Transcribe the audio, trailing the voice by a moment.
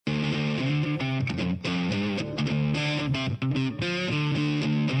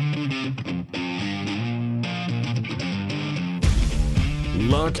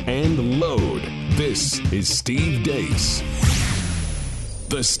lock, and load. This is Steve Deace.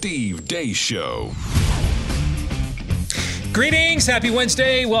 The Steve Deace Show. Greetings. Happy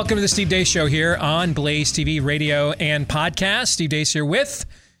Wednesday. Welcome to the Steve Deace Show here on Blaze TV, radio, and podcast. Steve Deace here with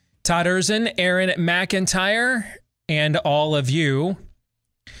Todd Erzin, Aaron McIntyre, and all of you.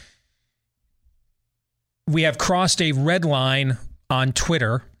 We have crossed a red line on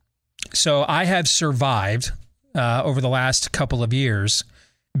Twitter. So I have survived over the last couple of years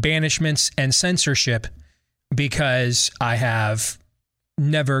banishments and censorship because I have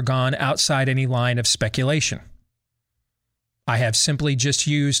never gone outside any line of speculation. I have simply just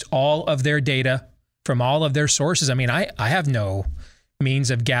used all of their data from all of their sources. I mean, I have no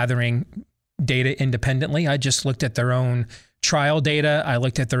means of gathering data independently. I just looked at their own trial data. I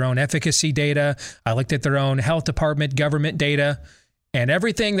looked at their own efficacy data. I looked at their own health department, government data. And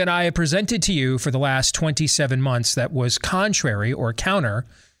everything that I have presented to you for the last 27 months that was contrary or counter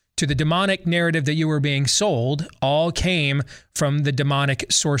to the demonic narrative that you were being sold all came from the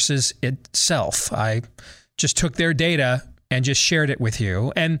demonic sources itself. I just took their data and just shared it with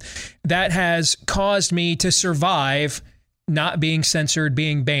you. And that has caused me to survive not being censored,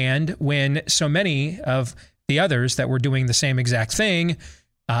 being banned, when so many of the others that were doing the same exact thing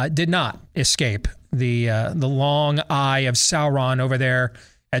did not escape the long eye of Sauron over there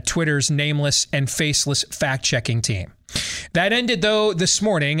at Twitter's nameless and faceless fact-checking team. That ended, though, this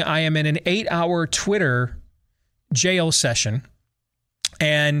morning. I am in an 8-hour Twitter jail session,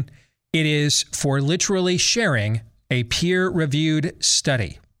 and it is for literally sharing a peer-reviewed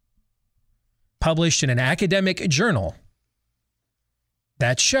study published in an academic journal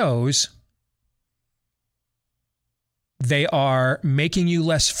that shows they are making you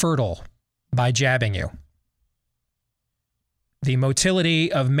less fertile by jabbing you. The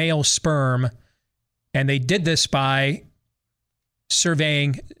motility of male sperm, and they did this by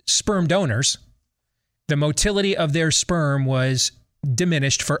surveying sperm donors. The motility of their sperm was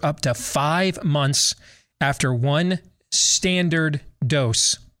diminished for up to 5 months after one standard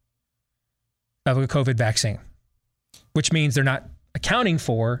dose of a COVID vaccine, which means they're not accounting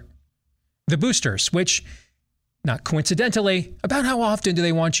for the boosters, which, not coincidentally, about how often do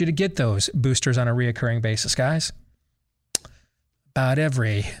they want you to get those boosters on a reoccurring basis, guys? About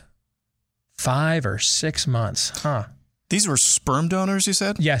every 5 or 6 months, huh? These were sperm donors, you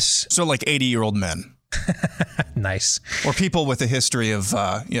said? Yes. So like 80-year-old men. Nice. Or people with a history of,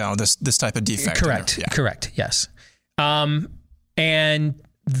 this type of defect. Correct. Yeah. Correct. Yes.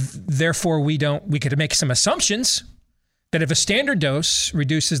 Therefore, we could make some assumptions that if a standard dose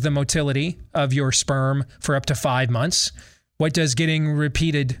reduces the motility of your sperm for up to 5 months, what does getting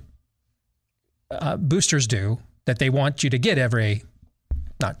repeated boosters do that they want you to get every,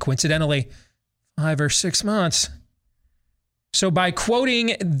 not coincidentally, 5 or 6 months? So by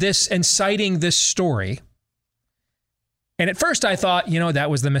quoting this and citing this story, and at first I thought, that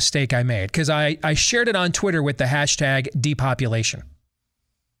was the mistake I made, because I shared it on Twitter with the hashtag depopulation.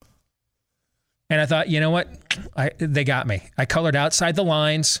 And I thought, you know what? They got me. I colored outside the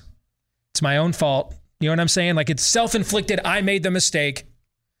lines. It's my own fault. You know what I'm saying? Like, it's self-inflicted. I made the mistake.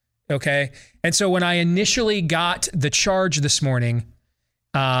 Okay. And so when I initially got the charge this morning,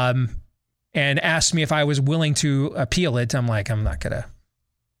 and asked me if I was willing to appeal it, I'm like, I'm not gonna.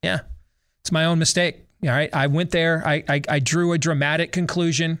 Yeah, it's my own mistake. All right. I went there. I drew a dramatic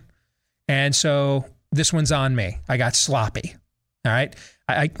conclusion. And so this one's on me. I got sloppy. All right.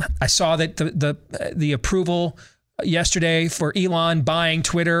 I saw that the approval yesterday for Elon buying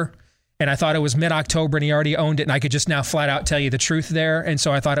Twitter, and I thought it was mid-October and he already owned it, and I could just now flat out tell you the truth there. And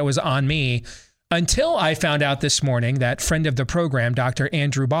so I thought it was on me until I found out this morning that friend of the program, Dr.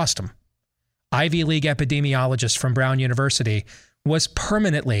 Andrew Bostom, Ivy League epidemiologist from Brown University, was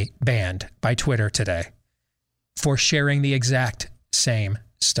permanently banned by Twitter today for sharing the exact same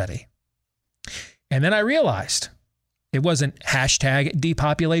study. And then I realized it wasn't hashtag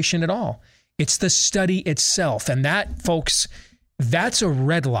depopulation at all. It's the study itself. And that, folks, that's a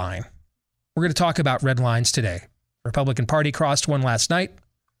red line. We're going to talk about red lines today. Republican Party crossed one last night,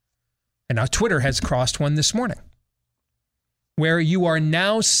 and now Twitter has crossed one this morning, where you are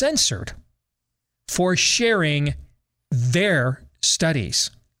now censored for sharing their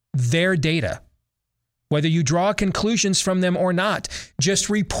studies, their data, whether you draw conclusions from them or not, just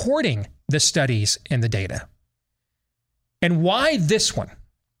reporting the studies and the data. And why this one?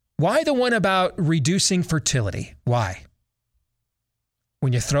 Why the one about reducing fertility? Why?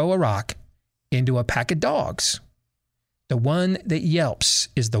 When you throw a rock into a pack of dogs, the one that yelps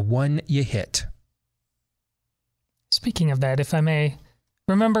is the one you hit. Speaking of that, if I may,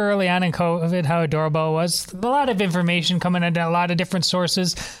 Remember early on in COVID how adorable it was? A lot of information coming in a lot of different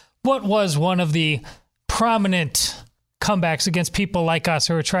sources. What was one of the prominent comebacks against people like us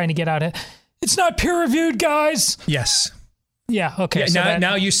who are trying to get out of it? It's not peer-reviewed, guys. Yes. Yeah, okay. Yeah, so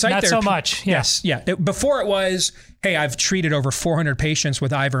now you cite not their... so much. Yes, yeah. Before it was, hey, I've treated over 400 patients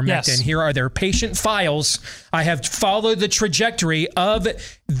with ivermectin. Yes. Here are their patient files. I have followed the trajectory of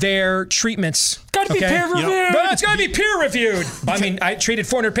their treatments. Got to be peer-reviewed. But it's got to be peer-reviewed. I mean, I treated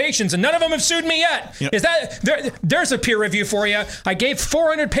 400 patients, and none of them have sued me yet. Is that... There's a peer review for you. I gave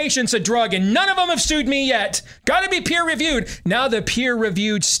 400 patients a drug, and none of them have sued me yet. Got to be peer-reviewed. Now the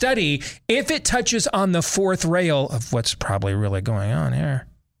peer-reviewed study, if it touches on the fourth rail of what's probably really going on here,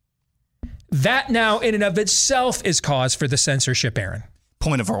 that now in and of itself is cause for the censorship, Aaron.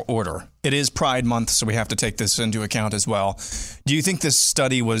 Point of our order. It is Pride Month, so we have to take this into account as well. Do you think this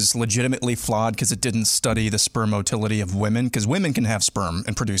study was legitimately flawed because it didn't study the sperm motility of women? Because women can have sperm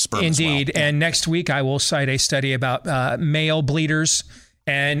and produce sperm Indeed. as well. And next week I will cite a study about male bleeders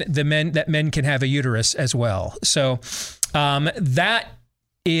and that men can have a uterus as well. So that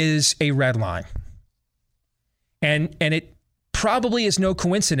is a red line. And it probably is no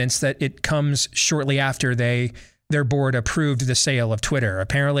coincidence that it comes shortly after their board approved the sale of Twitter.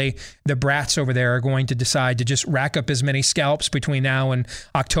 Apparently, the brats over there are going to decide to just rack up as many scalps between now and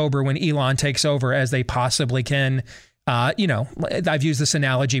October when Elon takes over as they possibly can. I've used this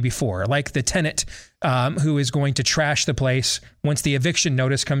analogy before, like the tenant who is going to trash the place once the eviction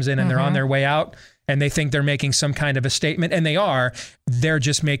notice comes in and they're on their way out and they think they're making some kind of a statement, and they are. They're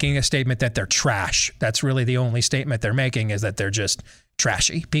just making a statement that they're trash. That's really the only statement they're making, is that they're just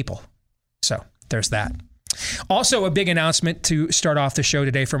trashy people. So there's that. Also, a big announcement to start off the show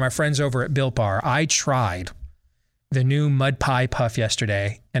today from our friends over at Built Bar. I tried the new Mud Pie Puff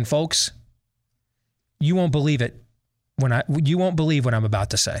yesterday, and folks, you won't believe it you won't believe what I'm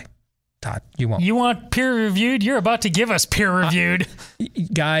about to say. Todd, you won't. You want peer-reviewed? You're about to give us peer-reviewed.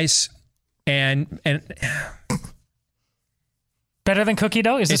 Guys, and better than cookie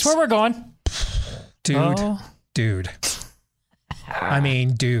dough? Is this where we're going? Dude. I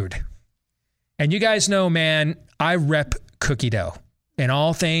mean, dude. And you guys know, man, I rep cookie dough in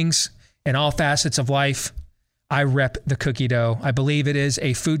all things, in all facets of life. I rep the cookie dough. I believe it is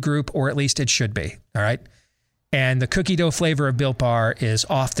a food group, or at least it should be. All right. And the cookie dough flavor of Built Bar is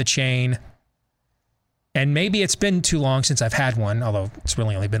off the chain. And maybe it's been too long since I've had one, although it's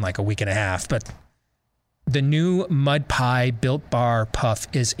really only been like a week and a half. But the new Mud Pie Built Bar Puff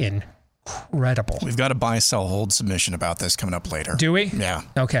is incredible. We've got a buy, sell, hold submission about this coming up later. Do we? Yeah.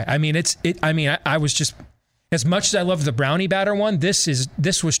 Okay. I mean, I was just, as much as I love the brownie batter one, this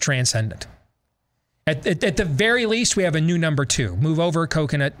was transcendent. At the very least, we have a new number 2. Move over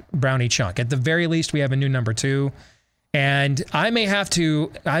coconut brownie chunk. At the very least, we have a new number 2. And I may have to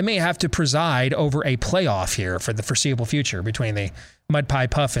preside over a playoff here for the foreseeable future between the Mud Pie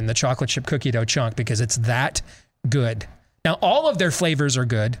Puff and the chocolate chip cookie dough chunk, because it's that good. Now, all of their flavors are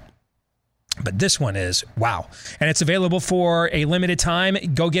good, but this one is wow. And it's available for a limited time.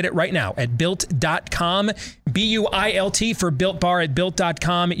 Go get it right now at Built.com. BUILT for Built Bar at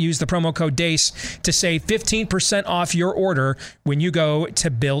Built.com. Use the promo code DACE to save 15% off your order when you go to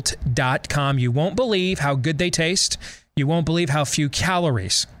Built.com. You won't believe how good they taste. You won't believe how few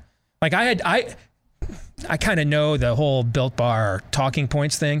calories. Like I kind of know the whole Built Bar talking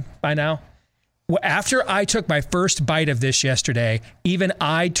points thing by now. After I took my first bite of this yesterday, even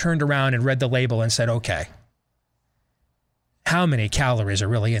I turned around and read the label and said, okay, how many calories are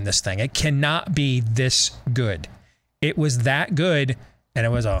really in this thing? It cannot be this good. It was that good, and it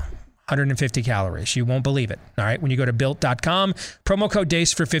was 150 calories. You won't believe it. All right, when you go to Built.com, promo code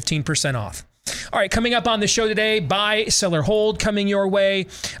DACE for 15% off. All right, coming up on the show today, buy, sell, or hold coming your way.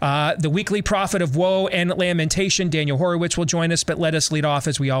 The weekly prophet of woe and lamentation, Daniel Horowitz, will join us, but let us lead off,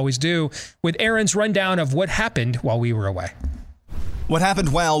 as we always do, with Aaron's rundown of what happened while we were away. What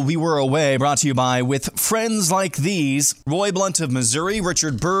happened while we were away, brought to you by With Friends Like These, Roy Blunt of Missouri,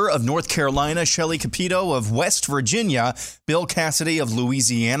 Richard Burr of North Carolina, Shelley Capito of West Virginia, Bill Cassidy of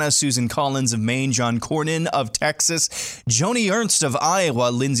Louisiana, Susan Collins of Maine, John Cornyn of Texas, Joni Ernst of Iowa,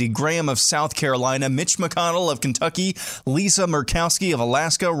 Lindsey Graham of South Carolina, Mitch McConnell of Kentucky, Lisa Murkowski of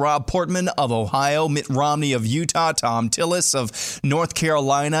Alaska, Rob Portman of Ohio, Mitt Romney of Utah, Tom Tillis of North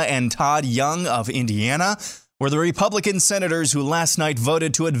Carolina, and Todd Young of Indiana. were the Republican senators who last night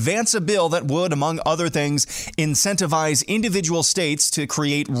voted to advance a bill that would, among other things, incentivize individual states to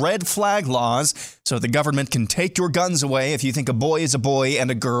create red flag laws so the government can take your guns away if you think a boy is a boy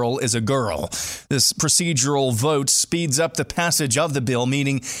and a girl is a girl. This procedural vote speeds up the passage of the bill,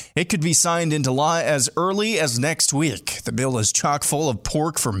 meaning it could be signed into law as early as next week. The bill is chock full of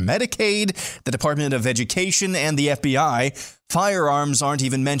pork for Medicaid, the Department of Education, and the FBI. Firearms aren't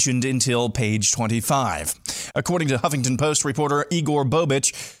even mentioned until page 25. According to Huffington Post reporter Igor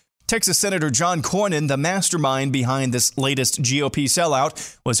Bobich, Texas Senator John Cornyn, the mastermind behind this latest GOP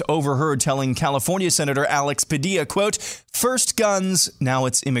sellout, was overheard telling California Senator Alex Padilla, quote, "First guns, now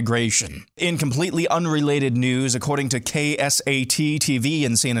it's immigration." In completely unrelated news, according to KSAT TV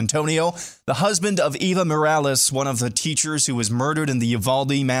in San Antonio, the husband of Eva Morales, one of the teachers who was murdered in the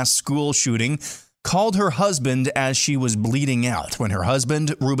Uvalde mass school shooting, called her husband as she was bleeding out. When her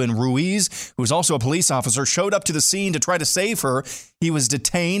husband, Ruben Ruiz, who was also a police officer, showed up to the scene to try to save her, he was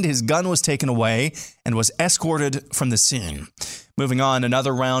detained, his gun was taken away, and was escorted from the scene. Moving on,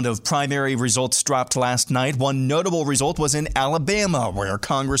 another round of primary results dropped last night. One notable result was in Alabama, where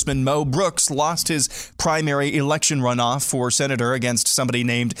Congressman Mo Brooks lost his primary election runoff for senator against somebody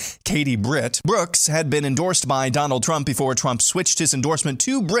named Katie Britt. Brooks had been endorsed by Donald Trump before Trump switched his endorsement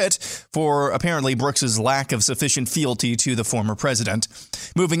to Britt for apparently Brooks's lack of sufficient fealty to the former president.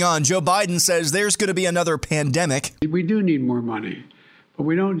 Moving on, Joe Biden says there's going to be another pandemic. We do need more money, but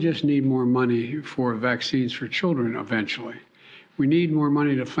we don't just need more money for vaccines for children eventually. We need more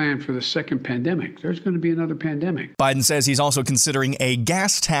money to plan for the second pandemic. There's going to be another pandemic. Biden says he's also considering a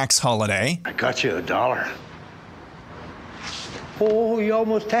gas tax holiday. I got you $1. Oh, you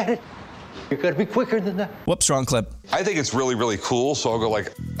almost had it. You got to be quicker than that. Whoops, wrong clip. I think it's really, really cool, so I'll go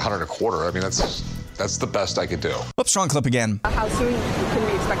like 125. I mean, that's the best I could do. Whoops, wrong clip again. How soon can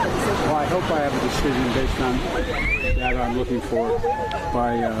we expect a decision? Well, I hope I have a decision based on that I'm looking for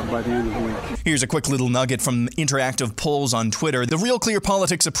by the end of the week. Here's a quick little nugget from interactive polls on Twitter. The Real Clear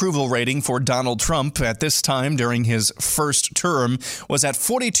Politics approval rating for Donald Trump at this time during his first term was at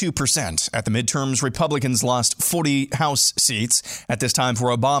 42%. At the midterms, Republicans lost 40 House seats. At this time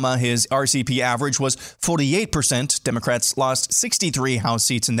for Obama, his RCP average was 48%. Democrats lost 63 House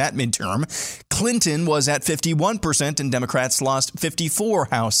seats in that midterm. Clinton was at 51%, and Democrats lost 54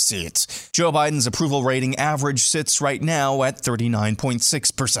 House seats. Joe Biden's approval rating average sits right now at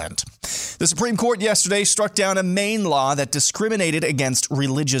 39.6%. The Supreme Court yesterday struck down a Maine law that discriminated against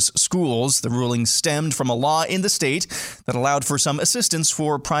religious schools. The ruling stemmed from a law in the state that allowed for some assistance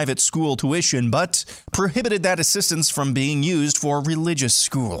for private school tuition, but prohibited that assistance from being used for religious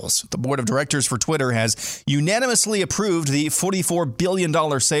schools. The board of directors for Twitter has unanimously approved the $44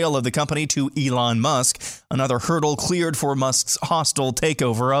 billion sale of the company to Elon Musk, another hurdle cleared for Musk's hostile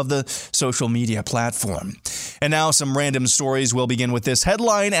takeover of the social media platform. And now some random stories. We'll begin with this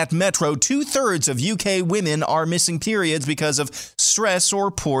headline at Metro. 2/3 of UK women are missing periods because of stress or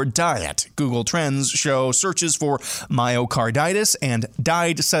poor diet. Google Trends show searches for myocarditis and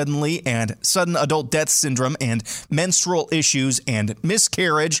died suddenly and sudden adult death syndrome and menstrual issues and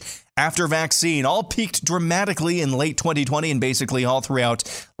miscarriage after vaccine all peaked dramatically in late 2020 and basically all throughout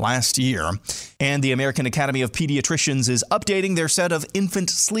last year. And the American Academy of Pediatricians is updating their set of infant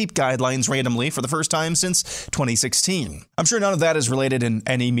sleep guidelines randomly for the first time since 2016. I'm sure none of that is related in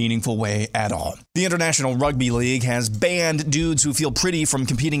any meaningful way at all. The International Rugby League has banned dudes who feel pretty from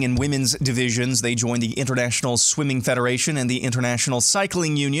competing in women's divisions. They joined the International Swimming Federation and the International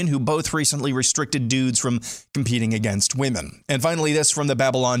Cycling Union, who both recently restricted dudes from competing against women. And finally, this from the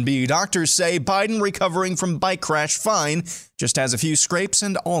Babylon Bee. Doctors say Biden recovering from bike crash fine, just has a few scrapes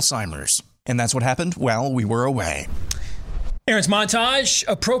and Alzheimer's. And that's what happened while we were away. Aaron's montage,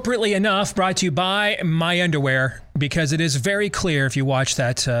 appropriately enough, brought to you by My Underwear, because it is very clear if you watch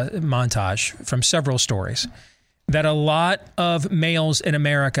that montage from several stories that a lot of males in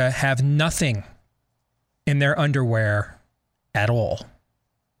America have nothing in their underwear at all.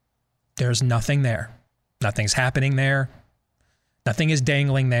 There's nothing there. Nothing's happening there. Nothing is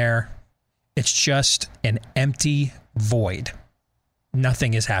dangling there. It's just an empty void.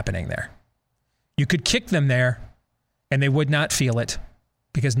 Nothing is happening there. You could kick them there and they would not feel it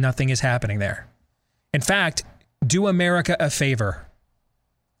because nothing is happening there. In fact, do America a favor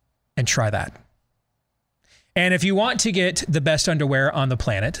and try that. And if you want to get the best underwear on the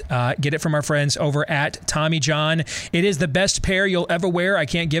planet, get it from our friends over at Tommy John. It is the best pair you'll ever wear. I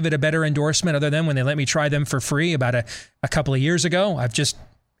can't give it a better endorsement other than when they let me try them for free about a couple of years ago. I've just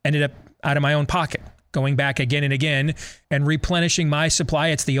ended up out of my own pocket, going back again and again and replenishing my supply.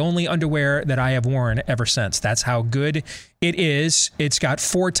 It's the only underwear that I have worn ever since. That's how good it is. It's got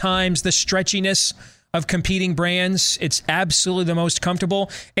 4 times the stretchiness of competing brands. It's absolutely the most comfortable.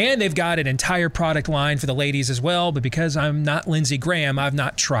 And they've got an entire product line for the ladies as well. But because I'm not Lindsey Graham, I've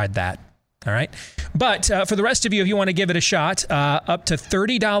not tried that. All right. But for the rest of you, if you want to give it a shot, up to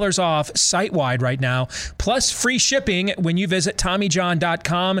 $30 off site-wide right now, plus free shipping when you visit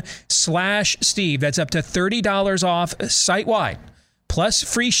TommyJohn.com/Steve. That's up to $30 off site-wide, plus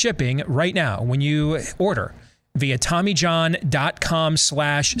free shipping right now when you order via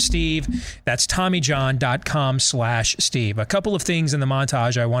TommyJohn.com/Steve. That's TommyJohn.com/Steve. A couple of things in the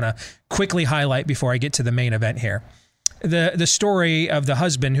montage I want to quickly highlight before I get to the main event here. The story of the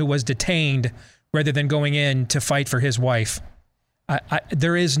husband who was detained rather than going in to fight for his wife.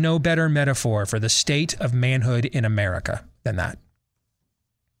 There is no better metaphor for the state of manhood in America than that.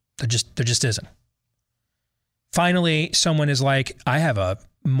 There just isn't. Finally, someone is like, I have a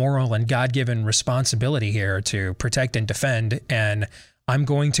moral and God-given responsibility here to protect and defend, and I'm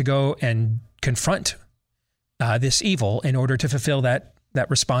going to go and confront this evil in order to fulfill that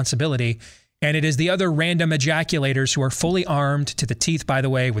responsibility. And it is the other random ejaculators who are fully armed to the teeth, by the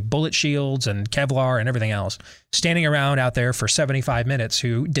way, with bullet shields and Kevlar and everything else, standing around out there for 75 minutes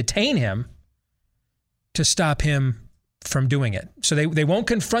who detain him to stop him from doing it. So they won't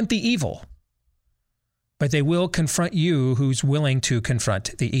confront the evil, but they will confront you who's willing to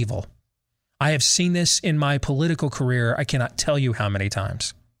confront the evil. I have seen this in my political career. I cannot tell you how many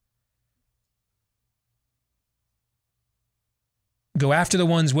times. Go after the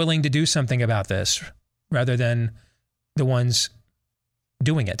ones willing to do something about this rather than the ones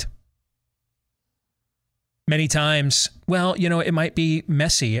doing it. Many times, well, it might be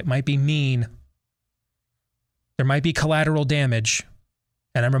messy. It might be mean. There might be collateral damage.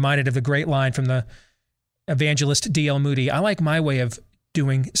 And I'm reminded of the great line from the evangelist D.L. Moody. I like my way of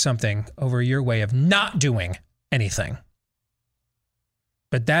doing something over your way of not doing anything.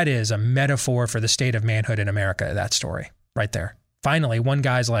 But that is a metaphor for the state of manhood in America, that story right there. Finally, one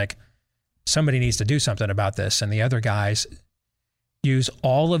guy's like, somebody needs to do something about this. And the other guys use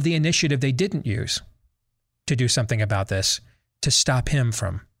all of the initiative they didn't use to do something about this to stop him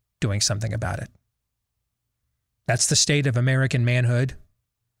from doing something about it. That's the state of American manhood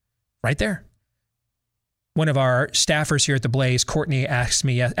right there. One of our staffers here at the Blaze, Courtney, asked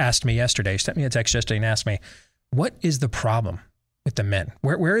me yesterday, sent me a text yesterday and asked me, what is the problem with the men?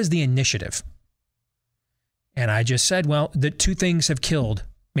 Where is the initiative? And I just said, well, the two things have killed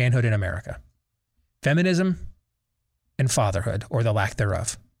manhood in America: feminism and fatherhood, or the lack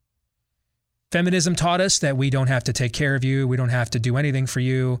thereof. Feminism taught us that we don't have to take care of you. We don't have to do anything for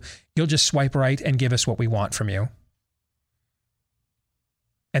you. You'll just swipe right and give us what we want from you.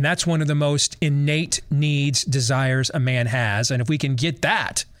 And that's one of the most innate needs, desires a man has. And if we can get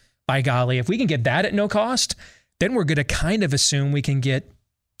that, by golly, if we can get that at no cost, then we're going to kind of assume we can get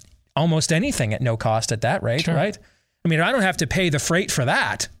almost anything at no cost at that rate, sure. Right? I mean, I don't have to pay the freight for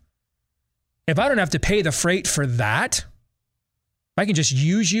that. If I don't have to pay the freight for that, if I can just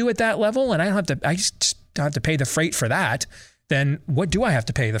use you at that level and I just don't have to pay the freight for that, then what do I have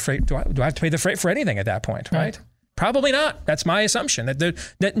to pay the freight? Do I have to pay the freight for anything at that point, right? Probably not. That's my assumption,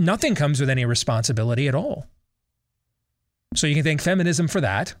 that nothing comes with any responsibility at all. So you can thank feminism for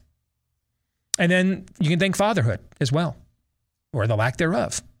that. And then you can thank fatherhood as well, or the lack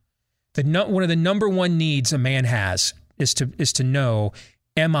thereof. One of the number one needs a man has is to know,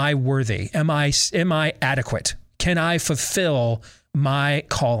 am I worthy? Am I adequate? Can I fulfill my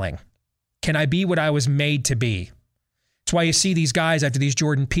calling? Can I be what I was made to be? That's why you see these guys after these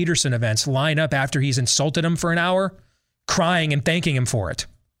Jordan Peterson events line up after he's insulted them for an hour, crying and thanking him for it.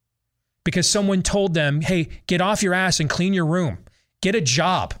 Because someone told them, hey, get off your ass and clean your room. Get a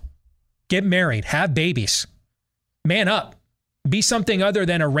job. Get married. Have babies. Man up. Be something other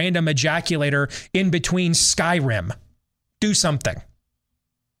than a random ejaculator in between Skyrim. Do something.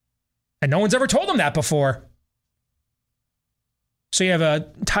 And no one's ever told them that before. So you have an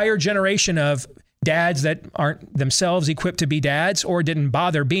entire generation of dads that aren't themselves equipped to be dads or didn't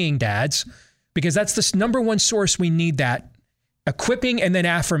bother being dads, because that's the number one source we need, that equipping and then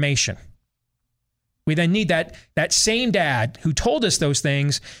affirmation. We then need that same dad who told us those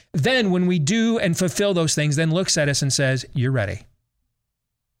things, then when we do and fulfill those things, then looks at us and says, you're ready.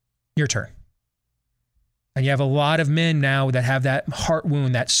 Your turn. And you have a lot of men now that have that heart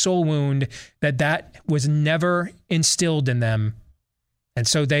wound, that soul wound, that was never instilled in them. And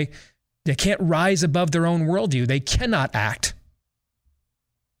so they can't rise above their own worldview. They cannot act.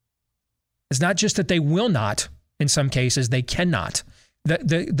 It's not just that they will not, in some cases, they cannot.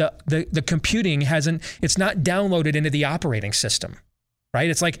 The computing it's not downloaded into the operating system, right?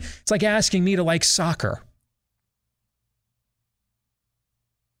 It's like asking me to like soccer.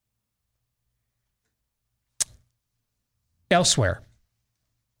 Elsewhere,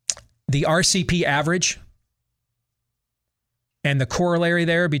 the RCP average and the corollary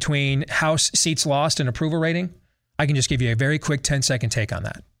there between House seats lost and approval rating, I can just give you a very quick 10-second take on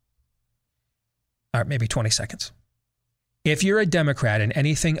that. Or maybe 20 seconds. If you're a Democrat in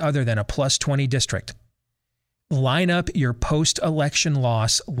anything other than a plus 20 district, line up your post-election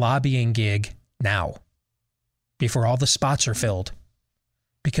loss lobbying gig now, before all the spots are filled,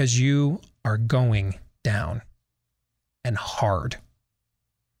 because you are going down, and hard.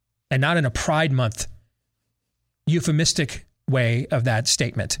 And not in a Pride Month euphemistic way of that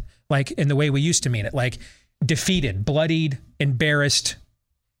statement, like in the way we used to mean it, like defeated, bloodied, embarrassed,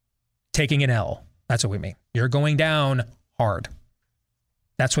 taking an L. That's what we mean. You're going down hard.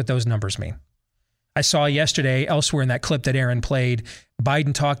 That's what those numbers mean. I saw yesterday, elsewhere in that clip that Aaron played,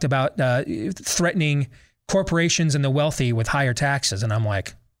 Biden talked about threatening corporations and the wealthy with higher taxes. And I'm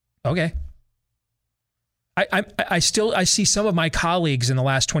like, okay. I see some of my colleagues in the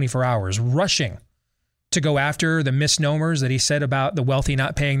last 24 hours rushing to go after the misnomers that he said about the wealthy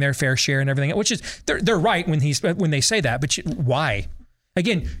not paying their fair share and everything, which is, they're right when they say that, but why?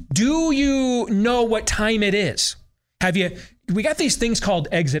 Again, do you know what time it is? We got these things called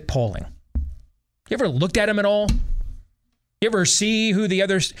exit polling. You ever looked at them at all? You ever see who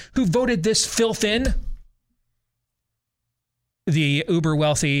voted this filth in? The uber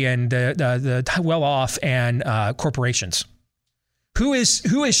wealthy and the well off and corporations. Who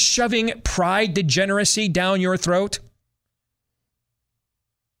is shoving pride degeneracy down your throat?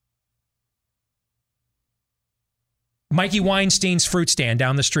 Mikey Weinstein's fruit stand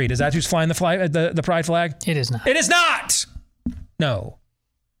down the street. Is that who's flying the pride flag? It is not. It is not. No.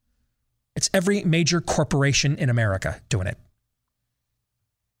 It's every major corporation in America doing it.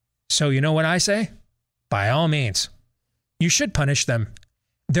 So you know what I say? By all means, you should punish them.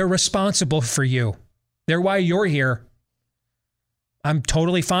 They're responsible for you. They're why you're here. I'm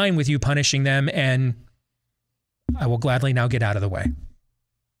totally fine with you punishing them, and I will gladly now get out of the way.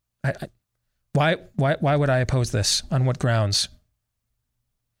 Why would I oppose this? On what grounds?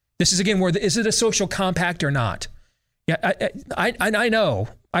 This is, again, is it a social compact or not? Yeah, I know.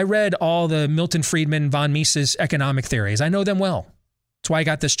 I read all the Milton Friedman, von Mises economic theories. I know them well. That's why I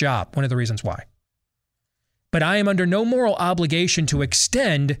got this job. One of the reasons why. But I am under no moral obligation to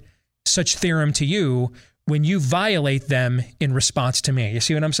extend such theorem to you when you violate them in response to me. You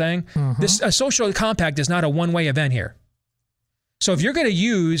see what I'm saying? Mm-hmm. A social compact is not a one-way event here. So if you're going to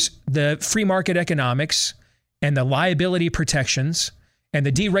use the free market economics and the liability protections and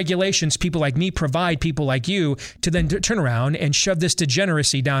the deregulations people like me provide people like you to then turn around and shove this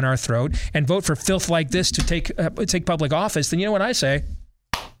degeneracy down our throat and vote for filth like this to take public office, then you know what I say?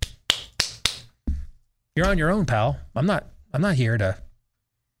 You're on your own, pal. I'm not here to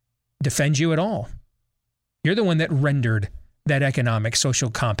defend you at all. You're the one that rendered that economic social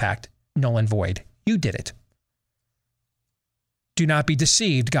compact null and void. You did it. Do not be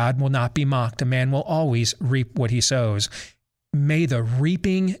deceived. God will not be mocked. A man will always reap what he sows. May the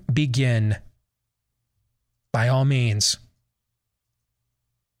reaping begin. By all means.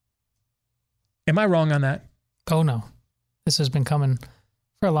 Am I wrong on that? Oh, no. This has been coming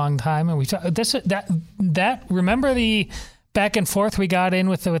for a long time. And we remember the back and forth we got in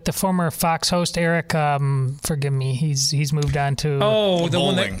with the former Fox host, Eric, forgive me, he's moved on to... Oh, the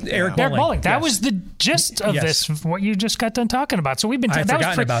one that... Eric Bolling. That was the gist of this, what you just got done talking about. So we've been... I'd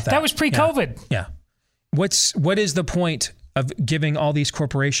forgotten about that. That was pre-COVID. Yeah. What is the point of giving all these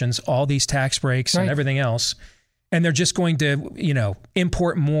corporations all these tax breaks and everything else, and they're just going to,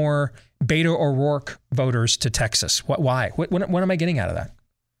 import more Beto O'Rourke voters to Texas? Why? What am I getting out of that?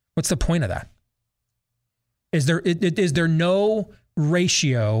 What's the point of that? Is there no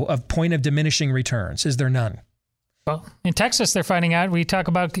ratio of point of diminishing returns? Is there none? Well, in Texas, they're finding out. We talk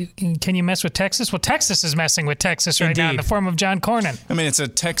about, can you mess with Texas? Well, Texas is messing with Texas right now in the form of John Cornyn. I mean, it's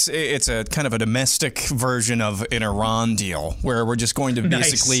a kind of a domestic version of an Iran deal where we're just going to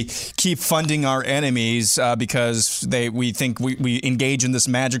basically keep funding our enemies because we think we engage in this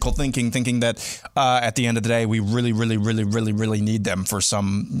magical thinking that at the end of the day, we really, really, really, really, really need them for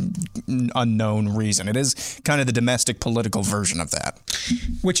some unknown reason. It is kind of the domestic political version of that.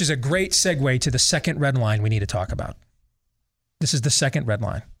 Which is a great segue to the second red line we need to talk about. This is the second red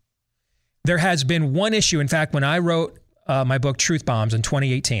line. There has been one issue. In fact, when I wrote my book, Truth Bombs, in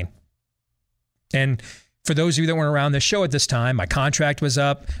 2018, and for those of you that weren't around this show at this time, my contract was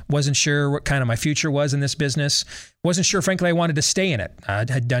up, wasn't sure what kind of my future was in this business, wasn't sure, frankly, I wanted to stay in it. I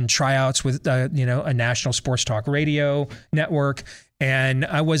had done tryouts with, a national sports talk radio network, and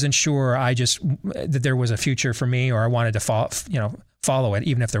I wasn't sure that there was a future for me, or I wanted to follow it,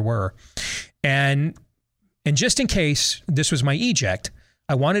 even if there were. And And just in case this was my eject,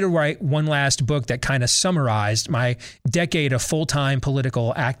 I wanted to write one last book that kind of summarized my decade of full-time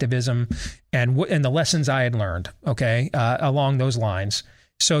political activism and the lessons I had learned, along those lines,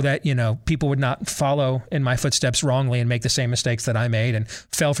 so that, people would not follow in my footsteps wrongly and make the same mistakes that I made and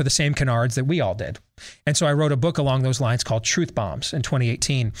fell for the same canards that we all did. And so I wrote a book along those lines called Truth Bombs in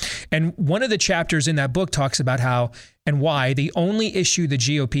 2018. And one of the chapters in that book talks about how and why the only issue the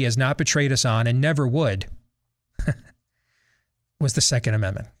GOP has not betrayed us on and never would was the Second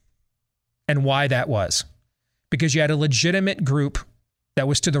Amendment, and why that was. Because you had a legitimate group that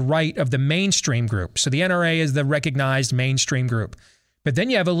was to the right of the mainstream group. So the NRA is the recognized mainstream group. But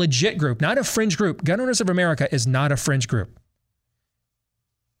then you have a legit group, not a fringe group. Gun Owners of America is not a fringe group.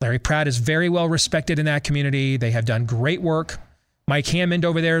 Larry Pratt is very well respected in that community. They have done great work. Mike Hammond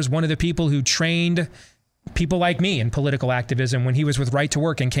over there is one of the people who trained people like me in political activism when he was with Right to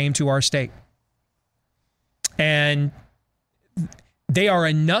Work and came to our state. And they are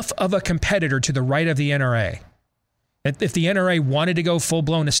enough of a competitor to the right of the NRA. If the NRA wanted to go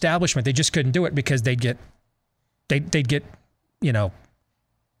full-blown establishment, they just couldn't do it because they'd get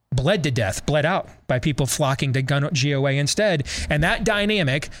bled out by people flocking to GOA instead. And that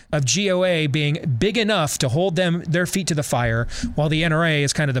dynamic of GOA being big enough to hold their feet to the fire while the NRA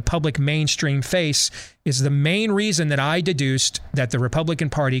is kind of the public mainstream face is the main reason that I deduced that the Republican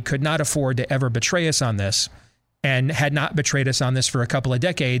Party could not afford to ever betray us on this, and had not betrayed us on this for a couple of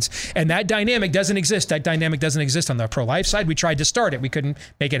decades. And that dynamic doesn't exist. That dynamic doesn't exist on the pro-life side. We tried to start it. We couldn't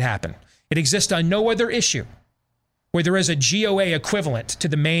make it happen. It exists on no other issue where there is a GOA equivalent to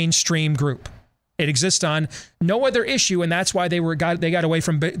the mainstream group. It exists on no other issue, and that's why they got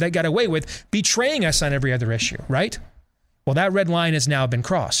away with betraying us on every other issue, right? Well, that red line has now been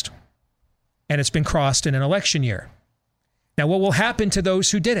crossed, and it's been crossed in an election year. Now, what will happen to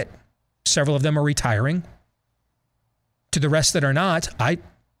those who did it? Several of them are retiring. To the rest that are not,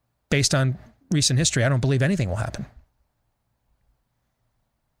 based on recent history, I don't believe anything will happen.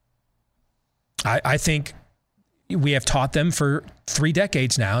 I think we have taught them for 3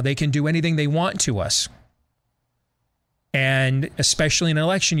 decades now they can do anything they want to us. And especially in an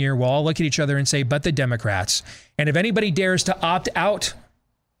election year, we'll all look at each other and say, but the Democrats. And if anybody dares to opt out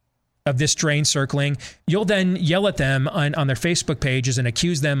of this drain circling, you'll then yell at them on their Facebook pages and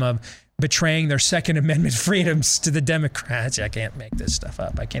accuse them of betraying their Second Amendment freedoms to the Democrats. I can't make this stuff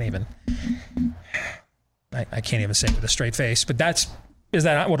up. I can't even say it with a straight face, but is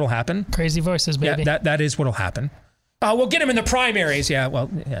that not what'll happen? Crazy voices, baby. Yeah, that is what'll happen. We'll get him in the primaries. Yeah.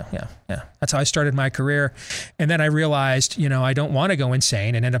 That's how I started my career. And then I realized, I don't want to go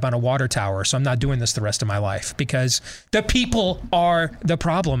insane and end up on a water tower. So I'm not doing this the rest of my life because the people are the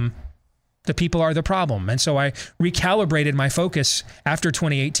problem. The people are the problem. And so I recalibrated my focus after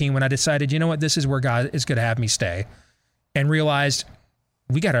 2018 when I decided, this is where God is going to have me stay, and realized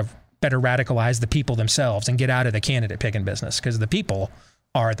we got to better radicalize the people themselves and get out of the candidate picking business because the people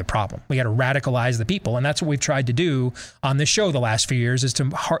are the problem. We got to radicalize the people. And that's what we've tried to do on this show the last few years is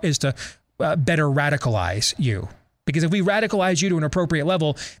to better radicalize you. Because if we radicalize you to an appropriate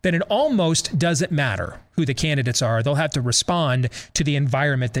level, then it almost doesn't matter who the candidates are. They'll have to respond to the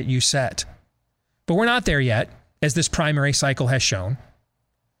environment that you set. But we're not there yet, as this primary cycle has shown.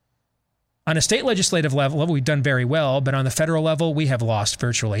 On a state legislative level, we've done very well, but on the federal level, we have lost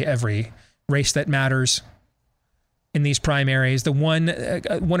virtually every race that matters in these primaries. The one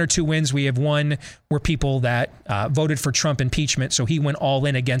or two wins we have won were people that voted for Trump impeachment, so he went all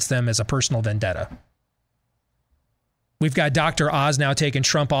in against them as a personal vendetta. We've got Dr. Oz now taking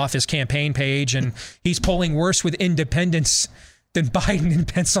Trump off his campaign page, and he's polling worse with independents than Biden in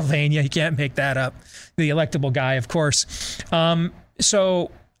Pennsylvania. You can't make that up. The electable guy, of course.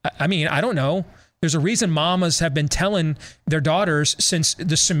 So, I mean, I don't know. There's a reason mamas have been telling their daughters since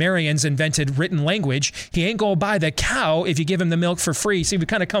the Sumerians invented written language, he ain't going to buy the cow if you give him the milk for free. See, we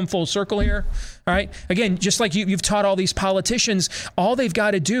kind of come full circle here. All right. Again, just like you've taught all these politicians, all they've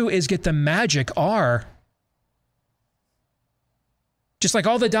got to do is get the magic R. Just like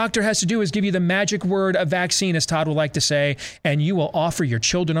all the doctor has to do is give you the magic word of vaccine, as Todd would like to say, and you will offer your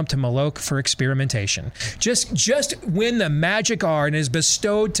children up to Moloch for experimentation. Just win the magic R and is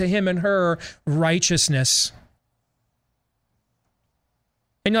bestowed to him and her righteousness.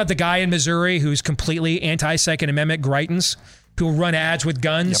 And not the guy in Missouri who's completely anti-Second Amendment Greitens, who'll run ads with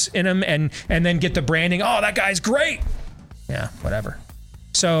guns in them and then get the branding. Oh, that guy's great. Yeah, whatever.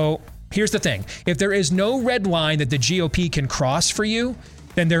 So here's the thing. If there is no red line that the GOP can cross for you,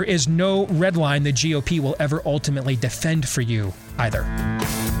 then there is no red line the GOP will ever ultimately defend for you either.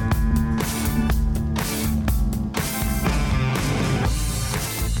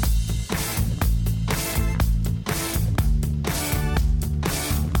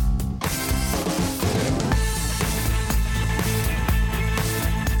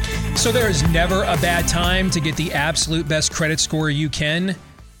 So there is never a bad time to get the absolute best credit score you can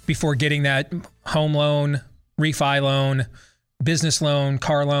before getting that home loan, refi loan, business loan,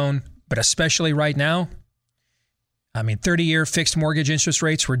 car loan, but especially right now. I mean, 30-year fixed mortgage interest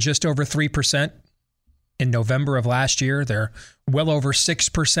rates were just over 3% in November of last year. They're well over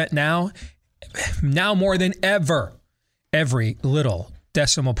 6% now. Now more than ever, every little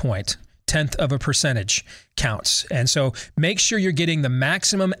decimal point, 1/10 of a percentage counts. And so make sure you're getting the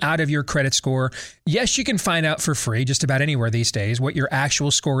maximum out of your credit score. Yes, you can find out for free just about anywhere these days what your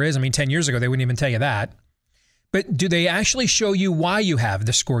actual score is. I mean, 10 years ago, they wouldn't even tell you that. But do they actually show you why you have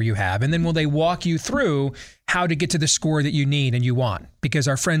the score you have? And then will they walk you through how to get to the score that you need and you want? Because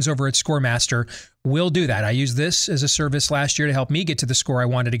our friends over at ScoreMaster will do that. I used this as a service last year to help me get to the score I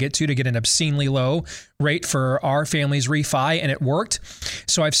wanted to get an obscenely low rate for our family's refi, and it worked.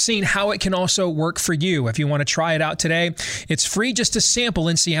 So I've seen how it can also work for you. If you want to try it out today, it's free just to sample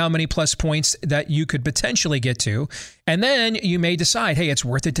and see how many plus points that you could potentially get to. And then you may decide, hey, it's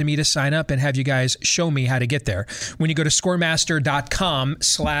worth it to me to sign up and have you guys show me how to get there. When you go to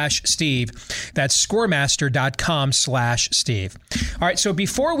scoremaster.com/Steve, that's scoremaster.com/Steve. All right, so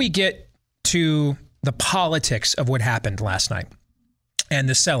before we get to the politics of what happened last night and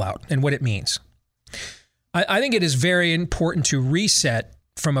the sellout and what it means, I think it is very important to reset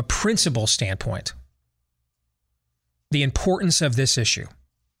from a principle standpoint the importance of this issue.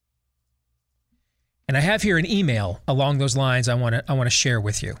 And I have here an email along those lines I want to share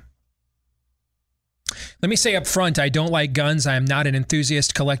with you. Let me say up front, I don't like guns. I am not an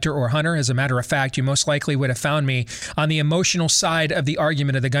enthusiast collector or hunter. As a matter of fact, you most likely would have found me on the emotional side of the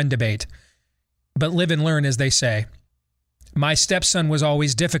argument of the gun debate. But live and learn, as they say. My stepson was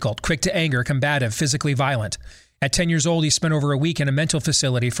always difficult, quick to anger, combative, physically violent. At 10 years old, he spent over a week in a mental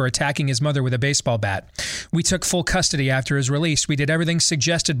facility for attacking his mother with a baseball bat. We took full custody after his release. We did everything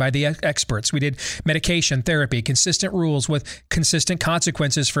suggested by the experts. We did medication, therapy, consistent rules with consistent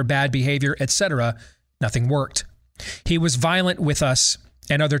consequences for bad behavior, etc. Nothing worked. He was violent with us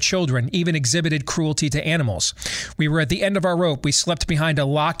and other children, even exhibited cruelty to animals. We were at the end of our rope. We slept behind a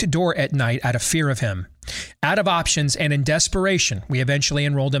locked door at night out of fear of him. Out of options and in desperation, we eventually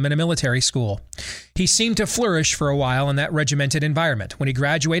enrolled him in a military school. He seemed to flourish for a while in that regimented environment. When he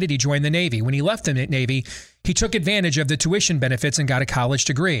graduated, he joined the Navy. When he left the Navy, he took advantage of the tuition benefits and got a college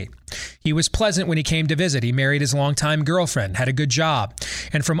degree. He was pleasant when he came to visit. He married his longtime girlfriend, had a good job,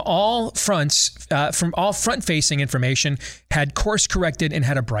 and from all front-facing information, had course-corrected and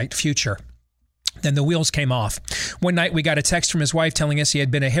had a bright future. Then the wheels came off. One night we got a text from his wife telling us he had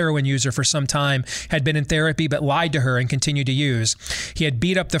been a heroin user for some time, had been in therapy but lied to her and continued to use. He had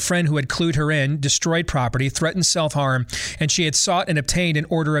beat up the friend who had clued her in, destroyed property, threatened self-harm, and she had sought and obtained an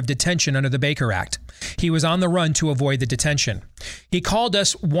order of detention under the Baker Act. He was on the run to avoid the detention. He called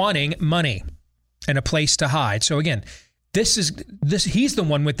us wanting money and a place to hide. So again, he's the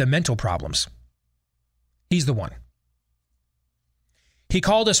one with the mental problems. He's the one. He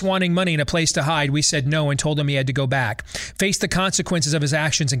called us wanting money and a place to hide. We said no and told him he had to go back, face the consequences of his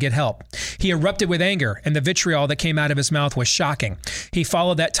actions and get help. He erupted with anger, and the vitriol that came out of his mouth was shocking. He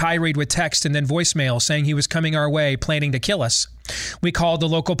followed that tirade with text and then voicemail saying he was coming our way, planning to kill us. We called the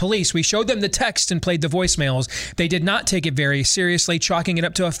local police. We showed them the text and played the voicemails. They did not take it very seriously, chalking it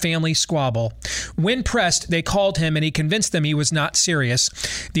up to a family squabble. When pressed, they called him and he convinced them he was not serious.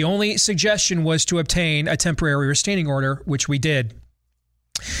 The only suggestion was to obtain a temporary restraining order, which we did.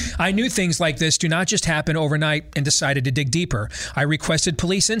 I knew things like this do not just happen overnight and decided to dig deeper. I requested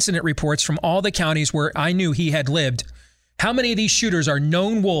police incident reports from all the counties where I knew he had lived. How many of these shooters are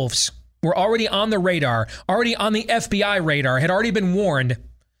known wolves, were already on the radar, already on the FBI radar, had already been warned?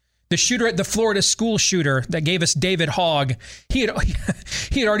 The shooter at the Florida school shooter that gave us David Hogg, he had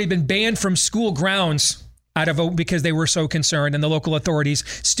already been banned from school grounds because they were so concerned, and the local authorities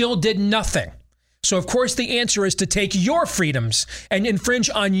still did nothing. So, of course, the answer is to take your freedoms and infringe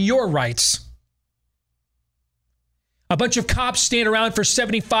on your rights. A bunch of cops stand around for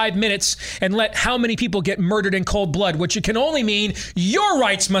 75 minutes and let how many people get murdered in cold blood, which it can only mean your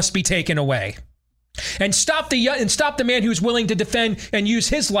rights must be taken away. And stop the man who's willing to defend and use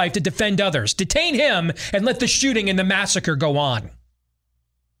his life to defend others. Detain him and let the shooting and the massacre go on.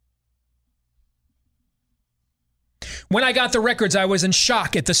 When I got the records, I was in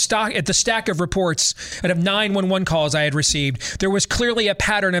shock at the stack of reports and of 911 calls I had received. There was clearly a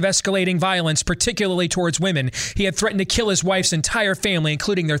pattern of escalating violence, particularly towards women. He had threatened to kill his wife's entire family,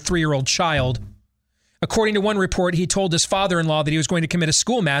 including their 3-year-old child. According to one report, he told his father-in-law that he was going to commit a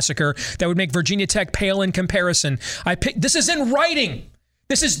school massacre that would make Virginia Tech pale in comparison. This is in writing.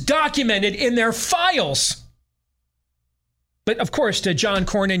 This is documented in their files. But of course, to John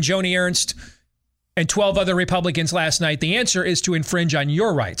Cornyn, Joni Ernst, and 12 other Republicans last night, the answer is to infringe on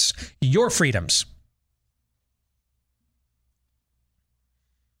your rights, your freedoms.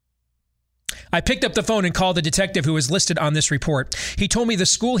 I picked up the phone and called the detective who was listed on this report. He told me the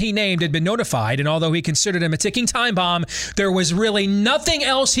school he named had been notified, and although he considered him a ticking time bomb, there was really nothing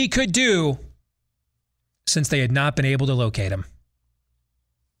else he could do since they had not been able to locate him.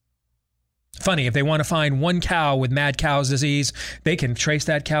 Funny, if they want to find one cow with mad cow's disease, they can trace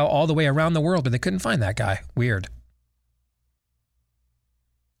that cow all the way around the world, but they couldn't find that guy. Weird.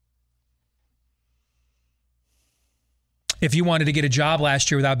 If you wanted to get a job last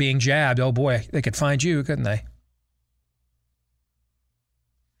year without being jabbed, oh boy, they could find you, couldn't they?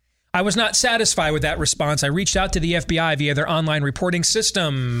 I was not satisfied with that response. I reached out to the FBI via their online reporting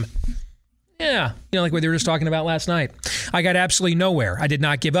system. Yeah, like what they were just talking about last night. I got absolutely nowhere. I did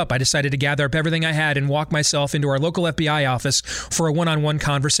not give up. I decided to gather up everything I had and walk myself into our local FBI office for a one-on-one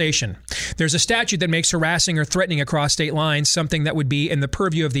conversation. There's a statute that makes harassing or threatening across state lines something that would be in the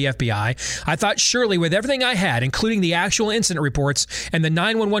purview of the FBI. I thought surely with everything I had, including the actual incident reports and the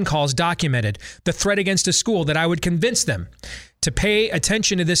 911 calls documented, the threat against a school, that I would convince them to pay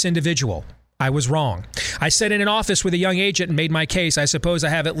attention to this individual. I was wrong. I sat in an office with a young agent and made my case. I suppose I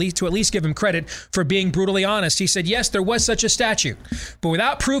have at least give him credit for being brutally honest. He said, yes, there was such a statute, but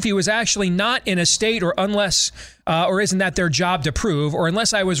without proof he was actually not in a state, or unless, or isn't that their job to prove, or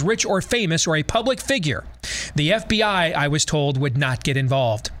unless I was rich or famous or a public figure, the FBI, I was told, would not get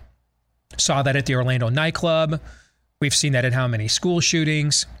involved. Saw that at the Orlando nightclub. We've seen that at how many school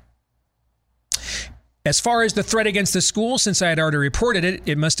shootings. As far as the threat against the school, since I had already reported it,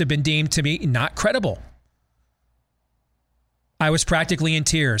 it must have been deemed to be not credible. I was practically in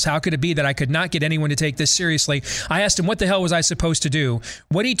tears. How could it be that I could not get anyone to take this seriously? I asked him what the hell was I supposed to do.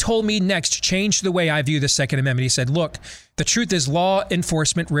 What he told me next changed the way I view the Second Amendment. He said, look, the truth is law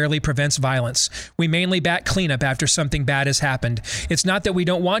enforcement rarely prevents violence. We mainly bat cleanup after something bad has happened. It's not that we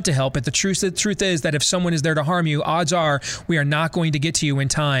don't want to help, but the truth is that if someone is there to harm you, odds are we are not going to get to you in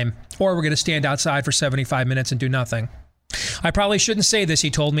time, or we're going to stand outside for 75 minutes and do nothing. I probably shouldn't say this, he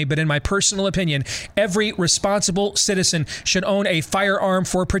told me, but in my personal opinion, every responsible citizen should own a firearm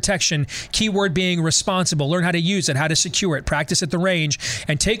for protection. Keyword being responsible. Learn how to use it, how to secure it, practice at the range,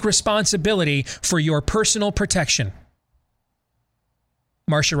 and take responsibility for your personal protection.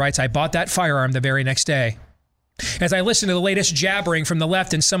 Marcia writes, I bought that firearm the very next day. As I listen to the latest jabbering from the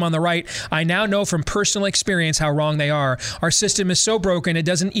left and some on the right, I now know from personal experience how wrong they are. Our system is so broken it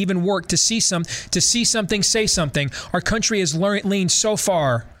doesn't even work to see something, say something. Our country has leaned so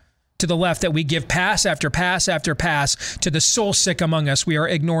far to the left that we give pass after pass after pass to the soul sick among us. We are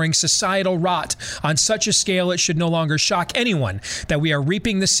ignoring societal rot on such a scale it should no longer shock anyone that we are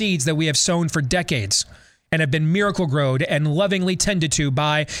reaping the seeds that we have sown for decades and have been miracle-growed and lovingly tended to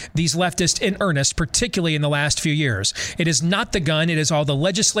by these leftists in earnest, particularly in the last few years. It is not the gun, it is all the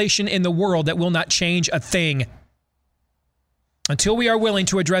legislation in the world that will not change a thing. Until we are willing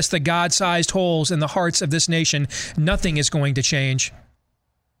to address the God-sized holes in the hearts of this nation, nothing is going to change.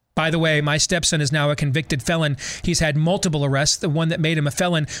 By the way, my stepson is now a convicted felon. He's had multiple arrests. The one that made him a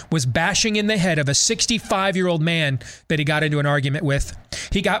felon was bashing in the head of a 65-year-old man that he got into an argument with.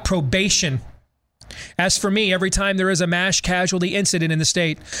 He got probation. As for me, every time there is a mass casualty incident in the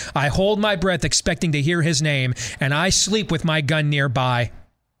state, I hold my breath expecting to hear his name, and I sleep with my gun nearby.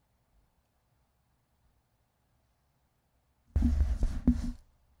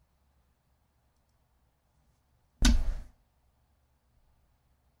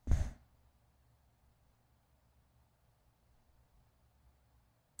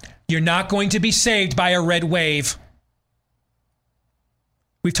 You're not going to be saved by a red wave.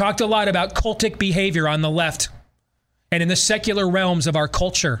 We've talked a lot about cultic behavior on the left and in the secular realms of our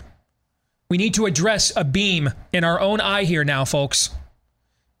culture. We need to address a beam in our own eye here now, folks.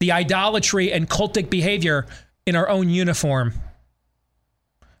 The idolatry and cultic behavior in our own uniform.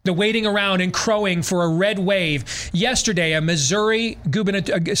 The waiting around and crowing for a red wave. Yesterday, a Missouri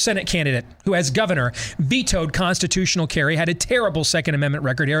Senate candidate who, as governor, vetoed constitutional carry, had a terrible Second Amendment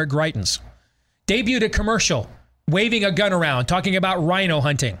record, Eric Greitens, debuted a commercial waving a gun around, talking about rhino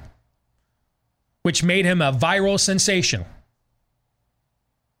hunting, which made him a viral sensation.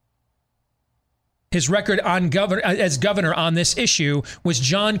 His record as governor on this issue was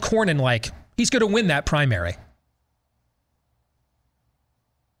John Cornyn-like. He's going to win that primary.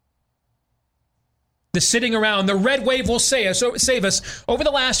 The sitting around, the red wave will save us. Over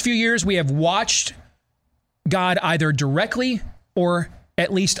the last few years, we have watched God either directly or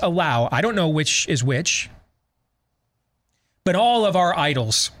at least allow, I don't know which is which, but all of our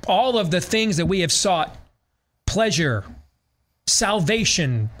idols, all of the things that we have sought, pleasure,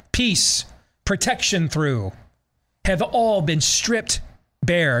 salvation, peace, protection through have all been stripped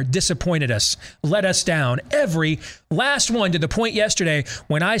bare, disappointed us, let us down. Every last one, to the point yesterday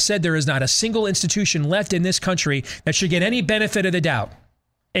when I said there is not a single institution left in this country that should get any benefit of the doubt,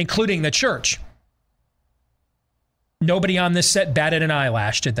 including the church. Nobody on this set batted an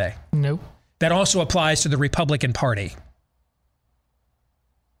eyelash, did they? Nope. That also applies to the Republican Party.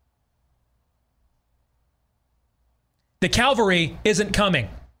 The cavalry isn't coming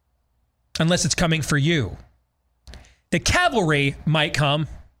unless it's coming for you. The cavalry might come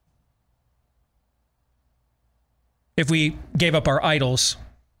if we gave up our idols.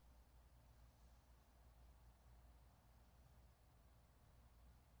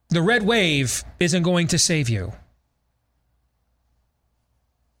 The red wave isn't going to save you.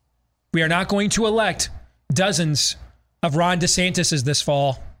 We are not going to elect dozens of Ron DeSantis's this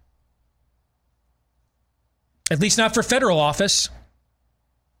fall. At least not for federal office.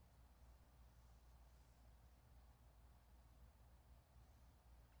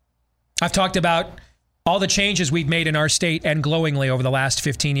 I've talked about all the changes we've made in our state and glowingly over the last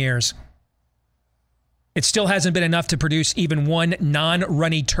 15 years. It still hasn't been enough to produce even one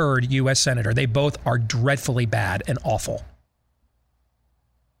non-runny turd U.S. senator. They both are dreadfully bad and awful.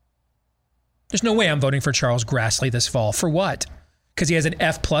 There's no way I'm voting for Charles Grassley this fall. For what? Because he has an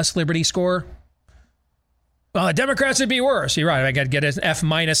F+ Liberty score? Well, the Democrats would be worse. You're right. I got to get an F-,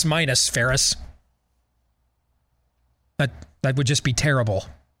 Ferris. That would just be terrible.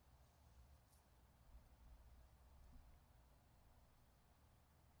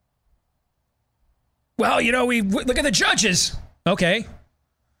 Well, we look at the judges. Okay.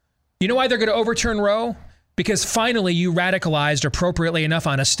 You know why they're going to overturn Roe? Because finally you radicalized appropriately enough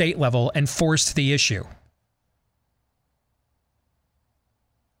on a state level and forced the issue.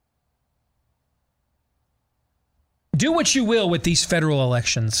 Do what you will with these federal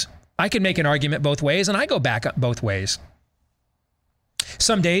elections. I can make an argument both ways, and I go back up both ways.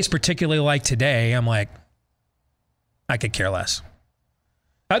 Some days, particularly like today, I'm like, I could care less.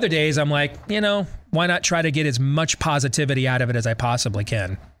 Other days, I'm like, why not try to get as much positivity out of it as I possibly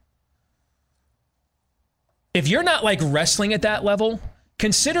can? If you're not like wrestling at that level,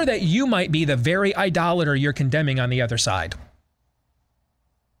 consider that you might be the very idolater you're condemning on the other side.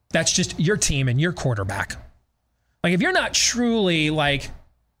 That's just your team and your quarterback. Like, if you're not truly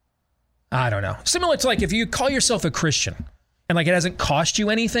I don't know, similar to if you call yourself a Christian and it hasn't cost you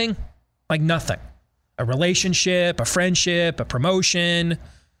anything, nothing, a relationship, a friendship, a promotion,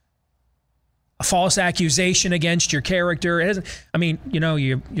 a false accusation against your character. It isn't,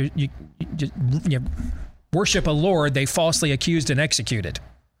 you worship a Lord they falsely accused and executed.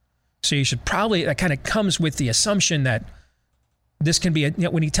 So you should probably, that kind of comes with the assumption that this can be,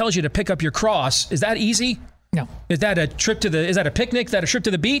 when he tells you to pick up your cross, is that easy? No. Is that a picnic? Is that a trip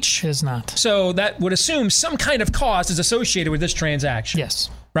to the beach? It is not. So that would assume some kind of cost is associated with this transaction. Yes.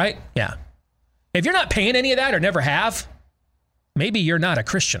 Right? Yeah. If you're not paying any of that or never have, maybe you're not a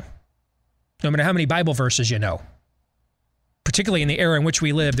Christian. No matter how many Bible verses you know. Particularly in the era in which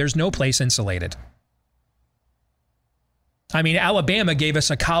we live, there's no place insulated. Alabama gave us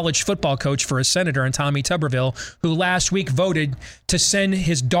a college football coach for a senator in Tommy Tuberville, who last week voted to send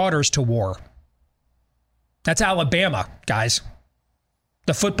his daughters to war. That's Alabama, guys.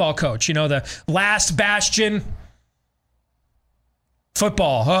 The football coach, the last bastion.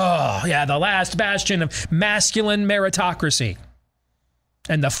 Football. Oh, yeah, the last bastion of masculine meritocracy.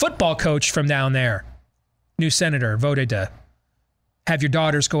 And the football coach from down there, new senator, voted to have your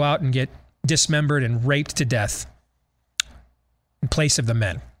daughters go out and get dismembered and raped to death in place of the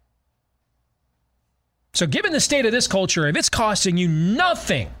men. So given the state of this culture, if it's costing you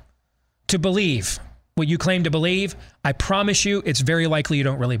nothing to believe what you claim to believe, I promise you it's very likely you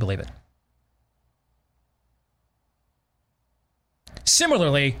don't really believe it.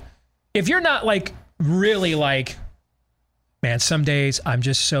 Similarly, if you're not really man, some days I'm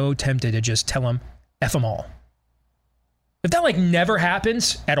just so tempted to just tell them, F them all. If that never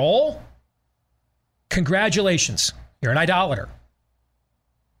happens at all, congratulations, you're an idolater.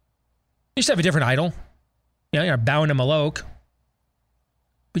 You just have a different idol. You're bowing to Moloch,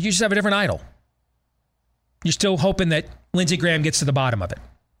 but you just have a different idol. You're still hoping that Lindsey Graham gets to the bottom of it.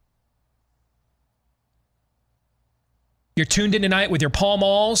 You're tuned in tonight with your Pall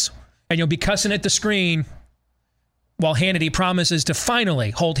Malls, and you'll be cussing at the screen while Hannity promises to finally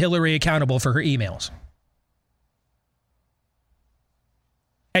hold Hillary accountable for her emails.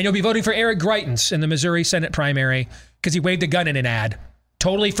 And you'll be voting for Eric Greitens in the Missouri Senate primary because he waved a gun in an ad,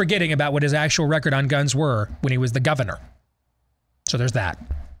 totally forgetting about what his actual record on guns were when he was the governor. So there's that.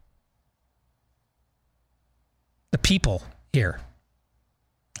 The people here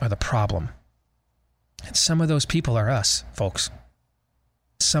are the problem. And some of those people are us, folks.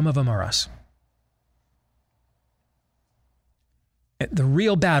 Some of them are us. The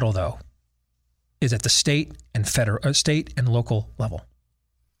real battle, though, is at the state and local level.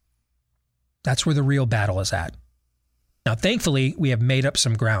 That's where the real battle is at. Now, thankfully, we have made up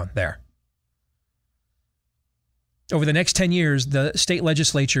some ground there. Over the next 10 years, the state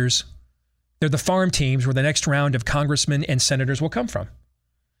legislatures, they're the farm teams where the next round of congressmen and senators will come from.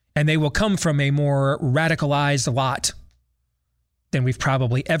 And they will come from a more radicalized lot than we've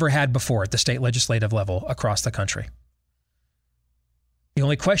probably ever had before at the state legislative level across the country. The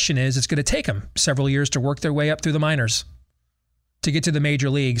only question is, it's going to take them several years to work their way up through the minors to get to the major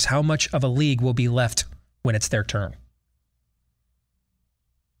leagues. How much of a league will be left when it's their turn?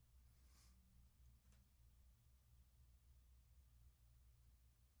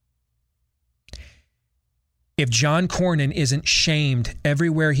 If John Cornyn isn't shamed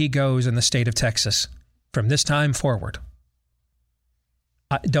everywhere he goes in the state of Texas from this time forward,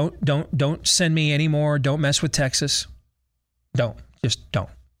 don't send me any more. Don't mess with Texas. Just don't.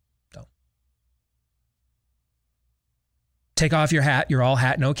 Take off your hat. You're all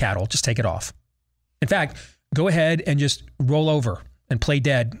hat, no cattle. Just take it off. In fact, go ahead and just roll over and play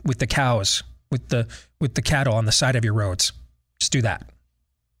dead with the cows, with the cattle on the side of your roads. Just do that.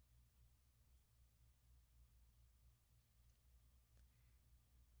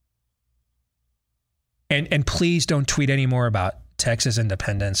 And please don't tweet any more about Texas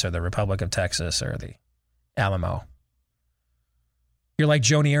independence or the Republic of Texas or the Alamo. You're like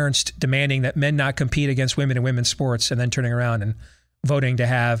Joni Ernst demanding that men not compete against women in women's sports and then turning around and voting to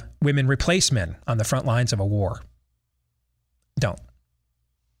have women replace men on the front lines of a war. Don't.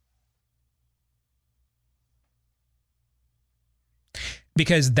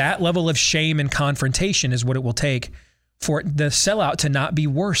 Because that level of shame and confrontation is what it will take for the sellout to not be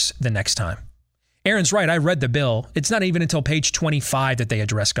worse the next time. Aaron's right. I read the bill. It's not even until page 25 that they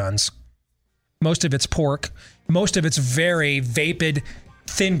address guns. Most of it's pork. Most of it's very vapid,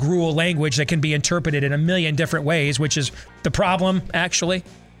 thin gruel language that can be interpreted in a million different ways, which is the problem, actually.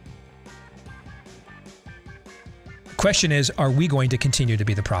 The question is, are we going to continue to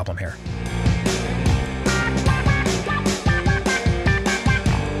be the problem here?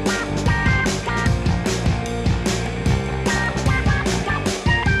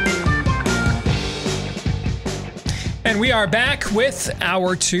 And we are back with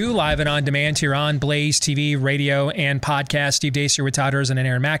Hour 2, live and on demand here on Blaze TV, radio, and podcast. Steve Deace here with Todd Erzen and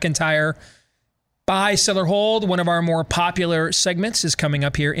Aaron McIntyre. Buy, sell, or hold, one of our more popular segments is coming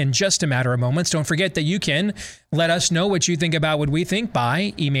up here in just a matter of moments. Don't forget that you can let us know what you think about what we think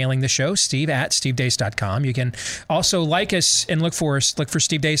by emailing the show, steve@stevedeace.com. You can also like us and look for us. Look for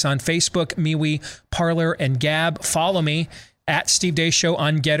Steve Deace on Facebook, MeWe, Parler, and Gab. Follow me at Steve Deace Show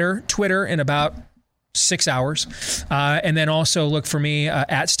on Getter, Twitter, in about 6 hours. And then also look for me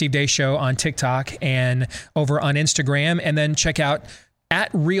at Steve Deace Show on TikTok and over on Instagram. And then check out at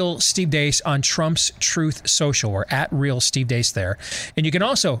Real Steve Deace on Trump's Truth Social, or at Real Steve Deace there. And you can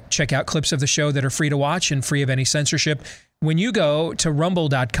also check out clips of the show that are free to watch and free of any censorship when you go to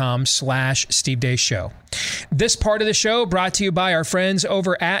rumble.com/Steve Deace Show. This part of the show brought to you by our friends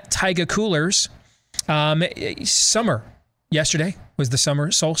over at Taiga Coolers. Summer. Yesterday was the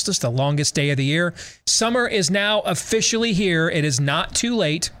summer solstice, the longest day of the year. Summer is now officially here. It is not too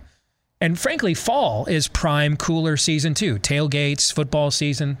late. And frankly, fall is prime cooler season too. Tailgates, football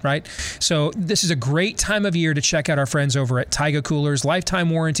season, right? So this is a great time of year to check out our friends over at Taiga Coolers. Lifetime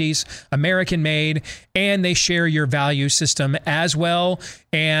warranties, American made, and they share your value system as well.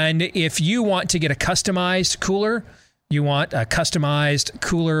 And if you want to get a customized cooler, you want a customized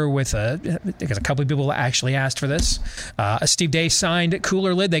cooler with because a couple of people actually asked for this, a Steve Deace signed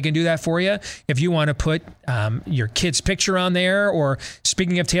cooler lid, they can do that for you. If you want to put your kid's picture on there, or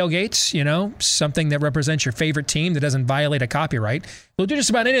speaking of tailgates, you know, something that represents your favorite team that doesn't violate a copyright, they'll do just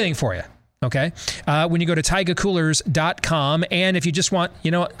about anything for you. Okay. When you go to taigacoolers.com, and if you just want,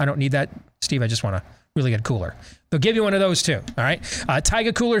 you know what, I don't need that, Steve, I just want a really good cooler, they'll give you one of those too. All right.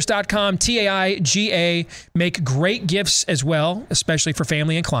 Taigacoolers.com, TAIGA, make great gifts as well, especially for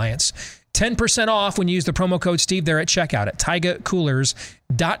family and clients. 10% off when you use the promo code Steve there at checkout at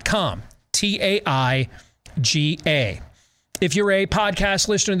taigacoolers.com, TAIGA. If you're a podcast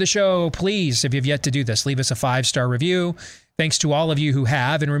listener to the show, please, if you've yet to do this, leave us a 5-star review. Thanks to all of you who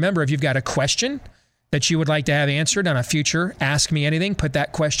have. And remember, if you've got a question that you would like to have answered on a future Ask Me Anything, put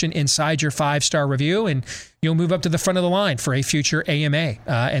that question inside your 5-star review and you'll move up to the front of the line for a future AMA.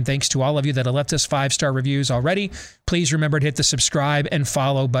 And thanks to all of you that have left us 5-star reviews already. Please remember to hit the subscribe and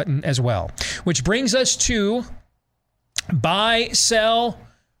follow button as well. Which brings us to Buy, sell,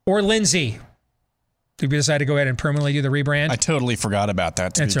 or Lindsay? Did we decide to go ahead and permanently do the rebrand? I totally forgot about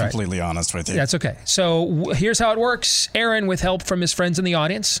that, to be completely honest with you. That's okay. So here's how it works. Aaron, with help from his friends in the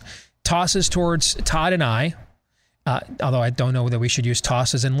audience, tosses towards Todd and I, although I don't know that we should use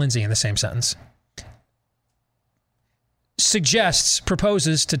tosses and Lindsay in the same sentence.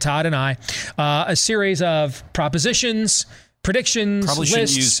 Proposes to Todd and I a series of propositions, predictions, Probably lists.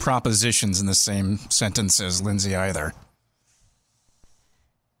 shouldn't use propositions in the same sentence as Lindsay either.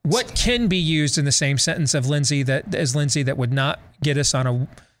 What can be used in the same sentence of Lindsay that would not get us on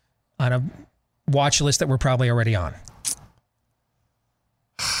a watch list that we're probably already on?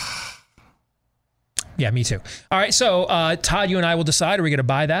 Yeah, me too. All right, so Todd, you and I will decide, are we going to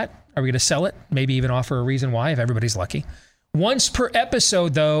buy that? Are we going to sell it? Maybe even offer a reason why if everybody's lucky. Once per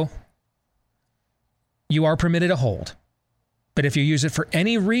episode, though, you are permitted a hold. But if you use it for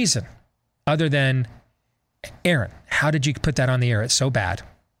any reason other than, Aaron, how did you put that on the air? It's so bad.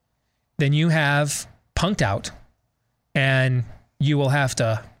 Then you have punked out and you will have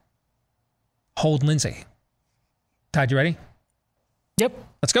to hold Lindsay. Todd, you ready? Yep.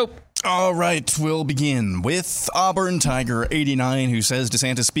 Let's go. All right, we'll begin with Auburn Tiger 89, who says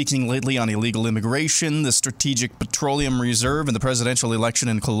DeSantis speaking lately on illegal immigration, the Strategic Petroleum Reserve, and the presidential election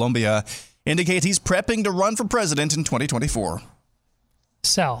in Colombia indicate he's prepping to run for president in 2024.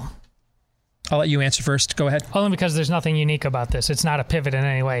 Sell. I'll let you answer first. Go ahead. Only because there's nothing unique about this. It's not a pivot in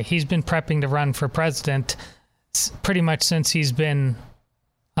any way. He's been prepping to run for president pretty much since he's been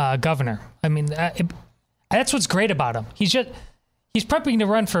governor. I mean, that's what's great about him. He's prepping to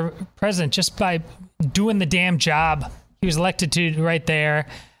run for president just by doing the damn job he was elected to right there,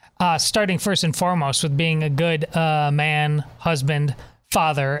 starting first and foremost with being a good man, husband,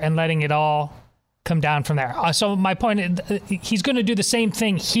 father, and letting it all come down from there. So my point is, he's going to do the same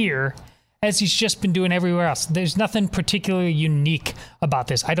thing here as he's just been doing everywhere else. There's nothing particularly unique about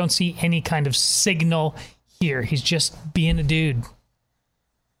this. I don't see any kind of signal here. He's just being a dude.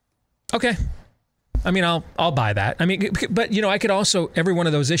 Okay. I mean, I'll buy that. I mean, but I could also, every one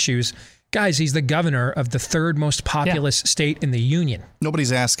of those issues, guys, he's the governor of the third most populous state in the union.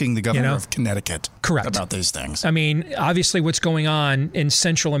 Nobody's asking the governor of Connecticut about these things. I mean, obviously what's going on in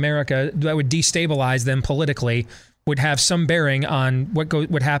Central America that would destabilize them politically would have some bearing on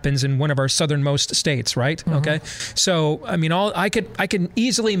what happens in one of our southernmost states, right? Mm-hmm. Okay. So, I mean, I can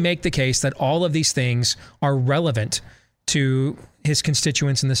easily make the case that all of these things are relevant to his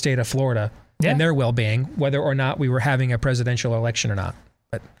constituents in the state of Florida. Yeah. And their well-being, whether or not we were having a presidential election or not.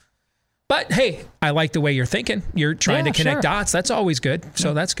 But hey, I like the way you're thinking. You're trying to connect dots. That's always good.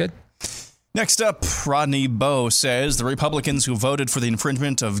 So that's good. Next up, Rodney Bowe says the Republicans who voted for the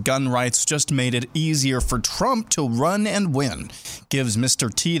infringement of gun rights just made it easier for Trump to run and win. Gives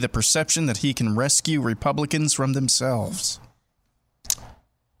Mr. T the perception that he can rescue Republicans from themselves.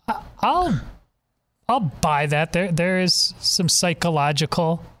 I'll buy that. There is some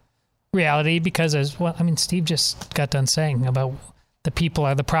psychological reality because Steve just got done saying about the people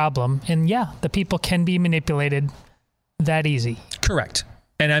are the problem. And yeah, the people can be manipulated that easy. Correct.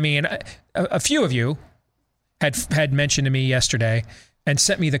 And I mean, a few of you had mentioned to me yesterday and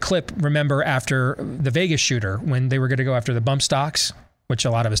sent me the clip, remember, after the Vegas shooter when they were going to go after the bump stocks, which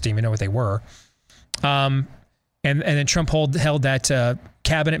a lot of us didn't even know what they were. And then Trump held that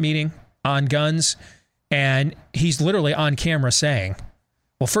cabinet meeting on guns, and he's literally on camera saying,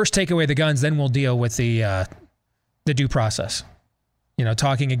 well, first take away the guns, then we'll deal with the due process.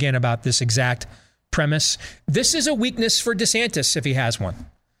 Talking again about this exact premise. This is a weakness for DeSantis if he has one.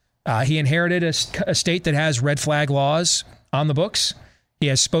 He inherited a state that has red flag laws on the books. He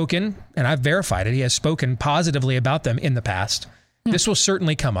has spoken, and I've verified it, he has spoken positively about them in the past. This will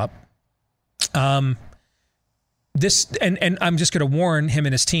certainly come up. And I'm just going to warn him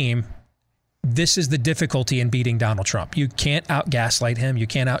and his team, this is the difficulty in beating Donald Trump. You can't out-gaslight him. You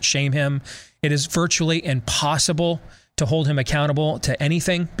can't out-shame him. It is virtually impossible to hold him accountable to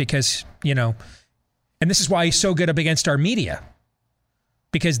anything because, and this is why he's so good up against our media,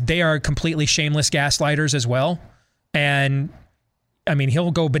 because they are completely shameless gaslighters as well. And I mean,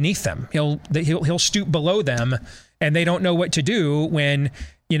 he'll go beneath them. He'll stoop below them, and they don't know what to do when,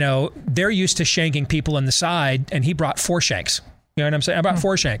 they're used to shanking people in the side, and he brought 4 shanks. You know what I'm saying? I brought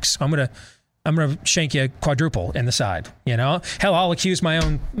 4 shanks. I'm going to shank you quadruple in the side, Hell, I'll accuse my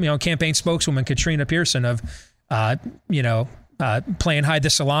own, campaign spokeswoman, Katrina Pearson, of, playing hide the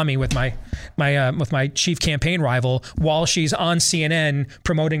salami with my chief campaign rival while she's on CNN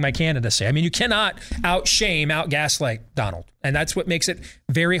promoting my candidacy. I mean, you cannot out-gaslight Donald. And that's what makes it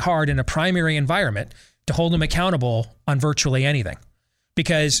very hard in a primary environment to hold him accountable on virtually anything.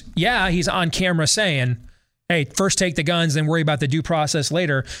 Because, he's on camera saying, hey, first take the guns, then worry about the due process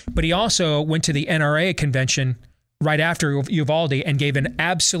later. But he also went to the NRA convention right after Uvalde and gave an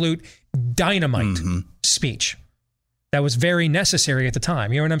absolute dynamite speech that was very necessary at the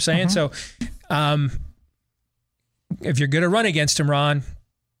time. You know what I'm saying? So if you're going to run against him, Ron,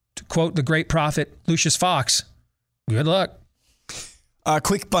 to quote the great prophet Lucius Fox, good luck.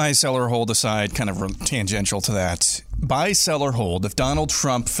 Quick buy, seller, hold aside, kind of tangential to that. Buy, seller, hold. If Donald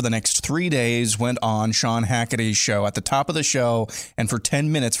Trump for the next 3 days went on Sean Hannity's show at the top of the show and for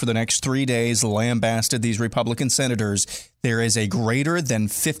 10 minutes for the next 3 days lambasted these Republican senators, there is a greater than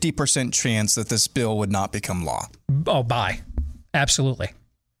 50% chance that this bill would not become law. Oh, buy. Absolutely.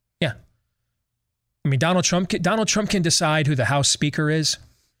 Yeah. I mean, Donald Trump can decide who the House Speaker is.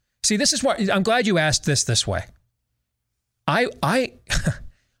 See, this is what I'm glad you asked this way. I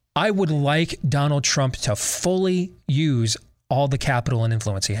would like Donald Trump to fully use all the capital and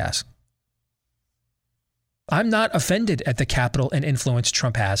influence he has. I'm not offended at the capital and influence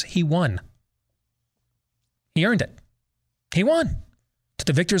Trump has. He won. He earned it. He won. To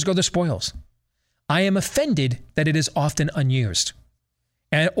the victors go the spoils. I am offended that it is often unused.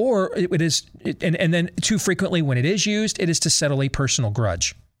 And then too frequently when it is used, it is to settle a personal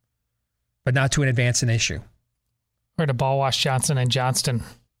grudge, but not to advance an issue. Or to ball wash Johnson and Johnston.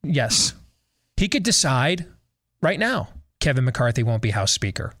 Yes. He could decide right now Kevin McCarthy won't be House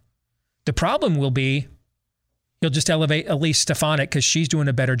Speaker. The problem will be he'll just elevate Elise Stefanik because she's doing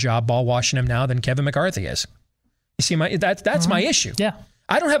a better job ball washing him now than Kevin McCarthy is. You see, that's my issue. Yeah.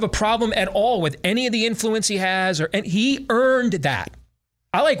 I don't have a problem at all with any of the influence he has, and he earned that.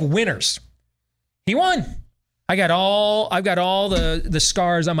 I like winners. He won. I've got all the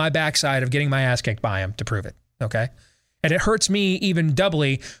scars on my backside of getting my ass kicked by him to prove it. Okay. And it hurts me even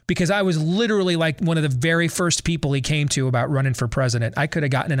doubly because I was literally like one of the very first people he came to about running for president. I could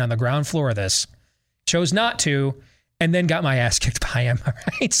have gotten in on the ground floor of this, chose not to, and then got my ass kicked by him. All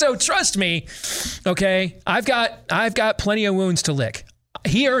right. So trust me. Okay. I've got plenty of wounds to lick.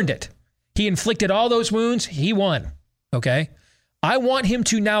 He earned it. He inflicted all those wounds. He won. Okay. I want him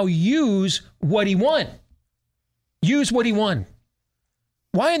to now use what he won. Use what he won.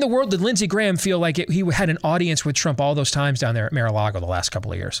 Why in the world did Lindsey Graham feel like he had an audience with Trump all those times down there at Mar-a-Lago the last couple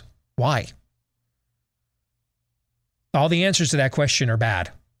of years? Why? All the answers to that question are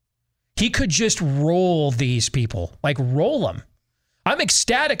bad. He could just roll these people, like roll them. I'm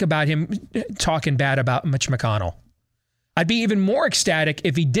ecstatic about him talking bad about Mitch McConnell. I'd be even more ecstatic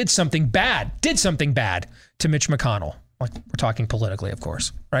if he did something bad to Mitch McConnell. Like we're talking politically, of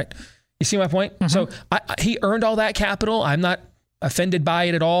course, right? You see my point? Mm-hmm. So he earned all that capital. I'm not offended by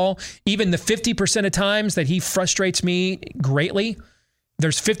it at all. Even the 50% of times that he frustrates me greatly,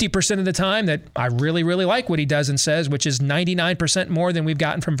 there's 50% of the time that I really, really like what he does and says, which is 99% more than we've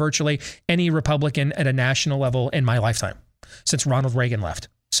gotten from virtually any Republican at a national level in my lifetime since Ronald Reagan left.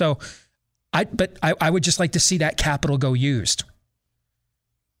 So I would just like to see that capital go used.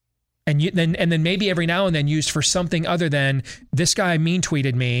 And then maybe every now and then used for something other than this guy mean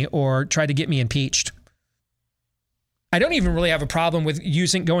tweeted me or tried to get me impeached. I don't even really have a problem with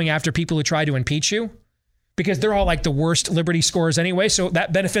going after people who try to impeach you because they're all like the worst Liberty scorers anyway. So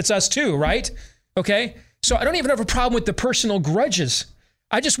that benefits us too, right? Okay. So I don't even have a problem with the personal grudges.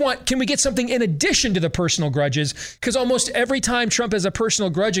 I just can we get something in addition to the personal grudges? Because almost every time Trump has a personal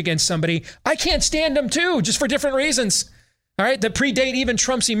grudge against somebody, I can't stand them too, just for different reasons. All right. That predate even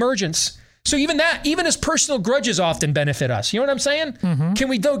Trump's emergence. So even his personal grudges often benefit us. You know what I'm saying? Mm-hmm. Can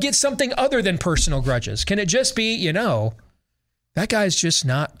we, though, get something other than personal grudges? Can it just be, that guy's just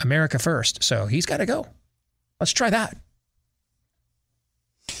not America first, so he's got to go. Let's try that.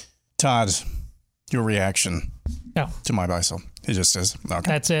 Todd, your reaction No. to my buy sell. He just says, okay.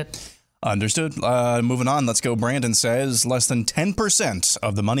 That's it. Understood. Moving on. Let's go. Brandon says less than 10%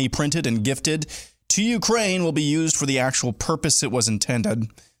 of the money printed and gifted to Ukraine will be used for the actual purpose it was intended.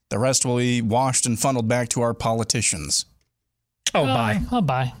 The rest will be washed and funneled back to our politicians. Oh, bye. I'll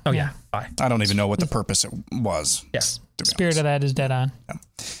buy. Oh, yeah. Bye. I don't even know what the purpose it was. Yes. Spirit of that is dead on.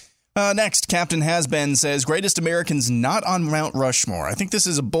 Yeah. Next, Captain Hasbeen says, greatest Americans not on Mount Rushmore. I think this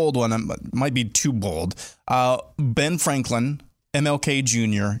is a bold one. It might be too bold. Ben Franklin, MLK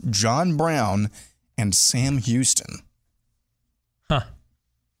Jr., John Brown, and Sam Houston. Huh.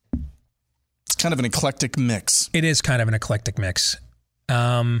 It's kind of an eclectic mix. It is kind of an eclectic mix.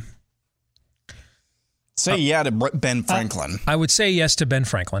 Say yeah to Ben Franklin. I would say yes to Ben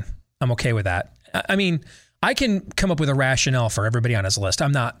Franklin. I'm okay with that. I mean, I can come up with a rationale for everybody on his list.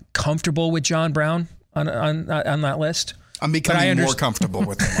 I'm not comfortable with John Brown on that list. I'm becoming more comfortable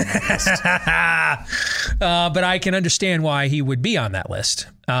with him on that list. But I can understand why he would be on that list.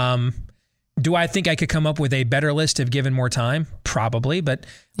 Do I think I could come up with a better list if given more time? Probably, but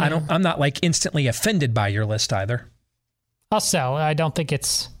I'm not like instantly offended by your list either. I'll sell. I don't think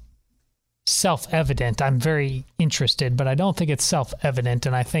it's self-evident. I'm very interested, but I don't think it's self-evident,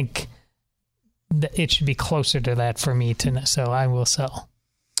 and I think that it should be closer to that for me so I will sell.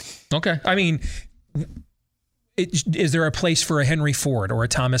 Okay. I mean, is there a place for a Henry Ford or a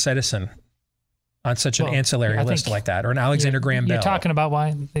Thomas Edison on such an ancillary list like that, or an Alexander Graham Bell? You're talking about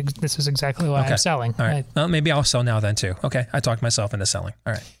why this is exactly why I'm selling. All right. Well, maybe I'll sell now then too. Okay. I talked myself into selling.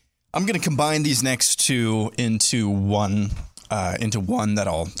 All right. I'm going to combine these next two into one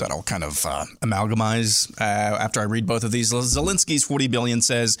that'll kind of amalgamize after I read both of these. Zelensky's $40 billion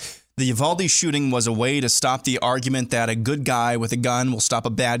says the Uvalde shooting was a way to stop the argument that a good guy with a gun will stop a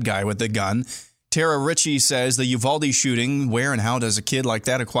bad guy with a gun. Tara Ritchie says the Uvalde shooting, where and how does a kid like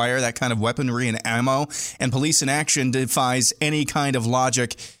that acquire that kind of weaponry and ammo? And police inaction defies any kind of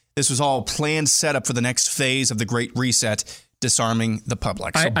logic. This was all planned setup for the next phase of the Great Reset, disarming the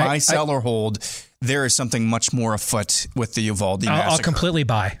public. So buy, sell, or hold. There is something much more afoot with the Uvalde massacre. I'll completely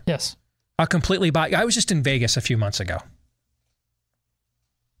buy. Yes. I'll completely buy. I was just in Vegas a few months ago.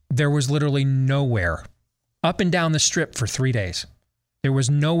 There was literally nowhere up and down the strip for 3 days. There was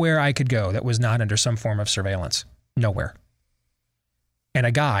nowhere I could go that was not under some form of surveillance. Nowhere. And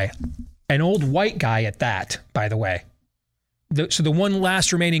a guy, an old white guy at that, by the way. So the one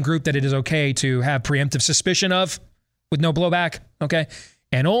last remaining group that it is okay to have preemptive suspicion of with no blowback, okay?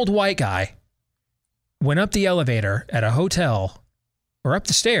 An old white guy went up the elevator at a hotel or up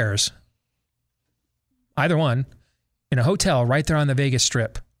the stairs, either one, in a hotel right there on the Vegas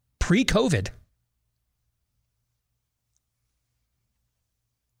Strip, pre-COVID.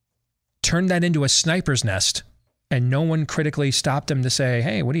 Turned that into a sniper's nest, and no one critically stopped him to say,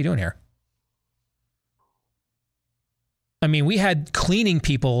 hey, what are you doing here? I mean, we had cleaning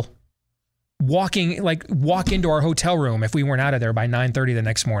people walk into our hotel room if we weren't out of there by 9:30 the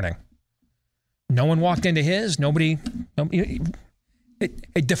next morning. No one walked into his. Nobody.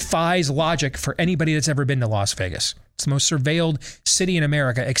 It defies logic for anybody that's ever been to Las Vegas. It's the most surveilled city in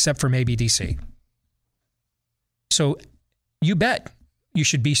America, except for maybe DC. So you bet you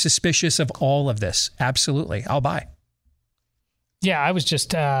should be suspicious of all of this. Absolutely. I'll buy. Yeah, I was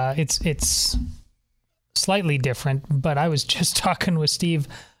just, it's slightly different, but I was just talking with Steve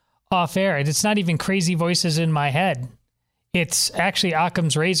off air. It's not even crazy voices in my head. It's actually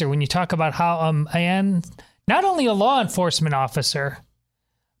Occam's razor when you talk about how and not only a law enforcement officer,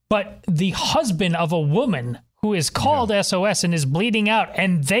 but the husband of a woman who is called SOS and is bleeding out,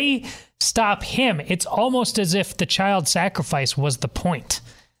 and they stop him. It's almost as if the child sacrifice was the point,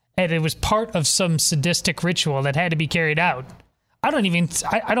 and it was part of some sadistic ritual that had to be carried out. I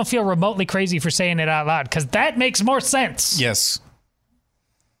don't feel remotely crazy for saying it out loud, because that makes more sense. Yes.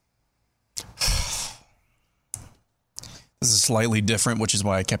 This is slightly different, which is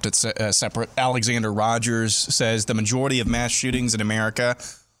why I kept it separate. Alexander Rogers says the majority of mass shootings in America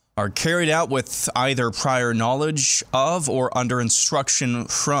are carried out with either prior knowledge of or under instruction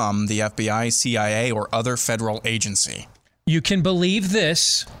from the FBI, CIA, or other federal agency. You can believe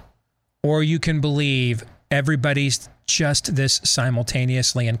this, or you can believe everybody's just this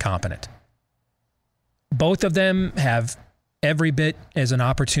simultaneously incompetent. Both of them have every bit as an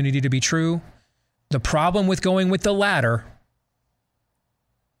opportunity to be true. The problem with going with the latter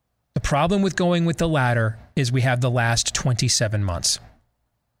is we have the last 27 months.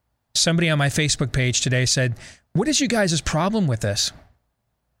 Somebody on my Facebook page today said, what is you guys' problem with this?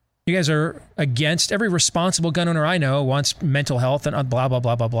 You guys are against, every responsible gun owner I know wants mental health and blah, blah,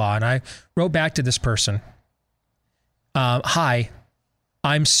 blah, blah, blah. And I wrote back to this person, hi,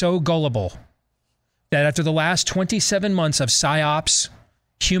 I'm so gullible that after the last 27 months of psyops,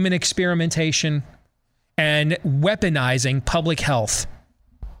 human experimentation, and weaponizing public health,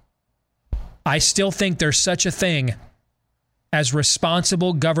 I still think there's such a thing as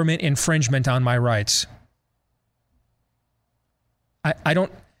responsible government infringement on my rights. I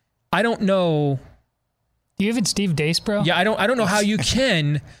don't know. Do you even Steve Deace, bro? Yeah, I don't know how you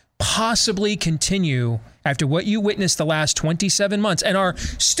can possibly continue after what you witnessed the last 27 months and are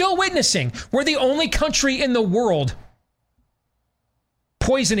still witnessing. We're the only country in the world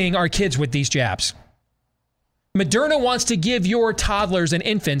poisoning our kids with these jabs. Moderna wants to give your toddlers and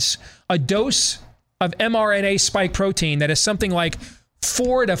infants a dose of mRNA spike protein that is something like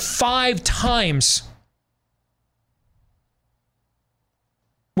 4 to 5 times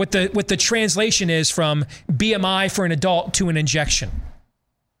what the translation is from BMI for an adult to an injection,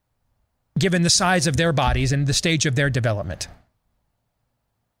 given the size of their bodies and the stage of their development.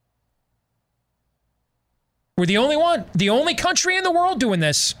 We're the only country in the world doing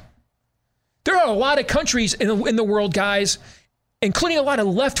this. There are a lot of countries in the world, guys, including a lot of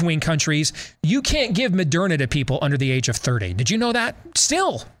left-wing countries, you can't give Moderna to people under the age of 30. Did you know that?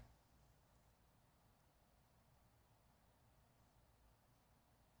 Still.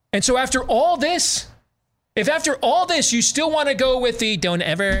 And so after all this, if after all this you still want to go with the don't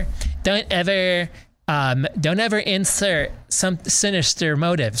ever insert some sinister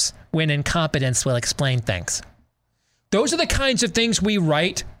motives when incompetence will explain things. Those are the kinds of things we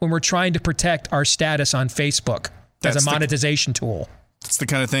write when we're trying to protect our status on Facebook as a monetization tool. It's the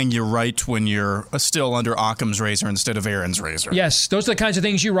kind of thing you write when you're still under Occam's razor instead of Aaron's razor. Yes, those are the kinds of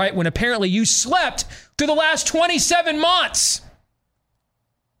things you write when apparently you slept through the last 27 months.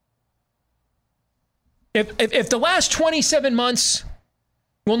 If the last 27 months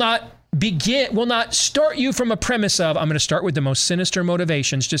will not start you from a premise of, I'm going to start with the most sinister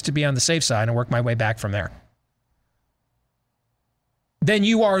motivations just to be on the safe side and work my way back from there, then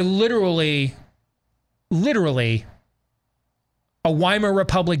you are literally a Weimar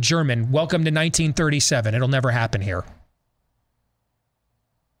Republic German. Welcome to 1937. It'll never happen here.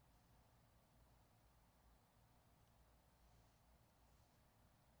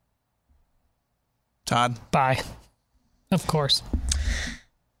 Todd? Bye. Of course.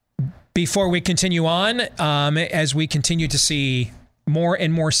 Before we continue on, as we continue to see more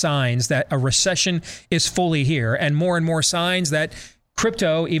and more signs that a recession is fully here, and more signs that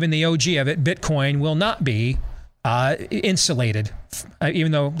crypto, even the OG of it, Bitcoin, will not be insulated,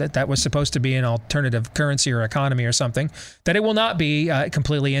 even though that was supposed to be an alternative currency or economy or something, that it will not be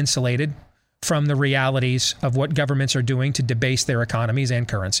completely insulated from the realities of what governments are doing to debase their economies and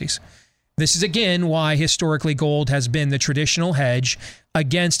currencies. This is, again, why historically gold has been the traditional hedge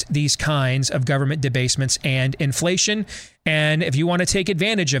against these kinds of government debasements and inflation. And if you want to take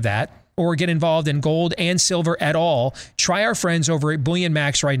advantage of that or get involved in gold and silver at all, try our friends over at Bullion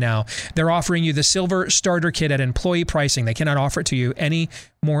Max right now. They're offering you the silver starter kit at employee pricing. They cannot offer it to you any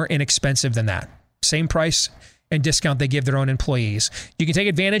more inexpensive than that. Same price and discount they give their own employees. You can take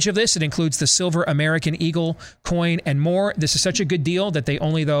advantage of this. It includes the silver American Eagle coin and more. This is such a good deal that they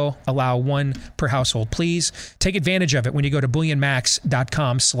only, though, allow one per household. Please take advantage of it when you go to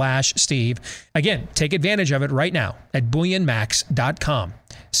bullionmax.com/Steve. Again, take advantage of it right now at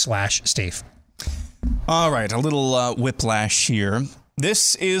bullionmax.com/Steve. All right, a little whiplash here.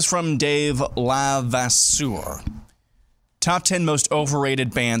 This is from Dave Lavasseur. Top 10 most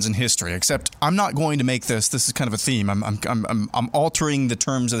overrated bands in history. Except I'm not going to make this. This is kind of a theme. I'm altering the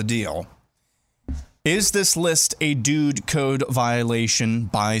terms of the deal. Is this list a dude code violation?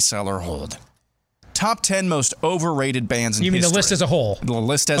 Buy, sell, or hold? Top 10 most overrated bands in history. You mean the list as a whole? The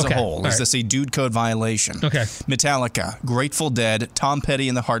list as a whole. Is this a dude code violation? Okay. Metallica, Grateful Dead, Tom Petty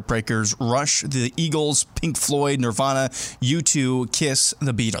and the Heartbreakers, Rush, the Eagles, Pink Floyd, Nirvana, U2, Kiss,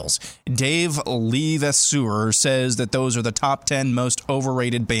 the Beatles. Dave Levasseur says that those are the top 10 most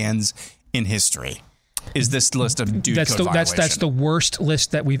overrated bands in history. Is this list of dude code violation? That's the worst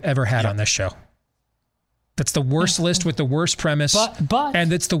list that we've ever had on this show. That's the worst list with the worst premise,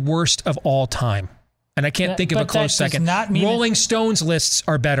 and it's the worst of all time. And I can't think of a close second. Rolling Stones lists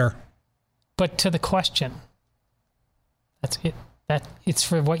are better. But to the question, that's it. It's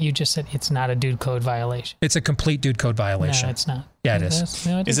for what you just said. It's not a dude code violation. It's a complete dude code violation. No, it's not. Yeah, it is.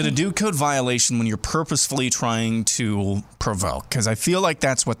 No, is it a dude code violation when you're purposefully trying to provoke? Because I feel like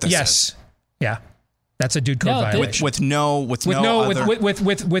that's what this is. Yes. Yeah. That's a dude code violation. With no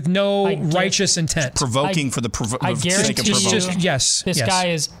righteous intent. Provoking for the sake of provoking. This guy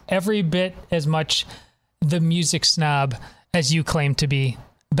is every bit as much the music snob as you claim to be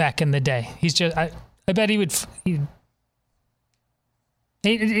back in the day. He's just, I bet he would.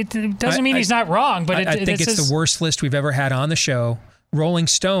 It doesn't mean he's not wrong, but I think it's the worst list we've ever had on the show. Rolling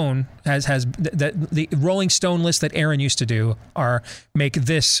Stone has the Rolling Stone list that Aaron used to do make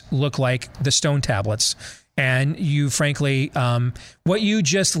this look like the Stone tablets. And you, frankly, what you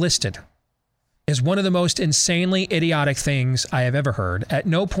just listed is one of the most insanely idiotic things I have ever heard. At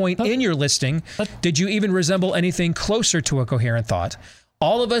no point in your listing did you even resemble anything closer to a coherent thought.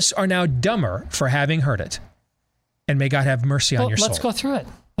 All of us are now dumber for having heard it. And may God have mercy on your soul. Let's go through it.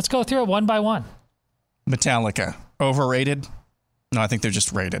 Let's go through it one by one. Metallica, overrated? No, I think they're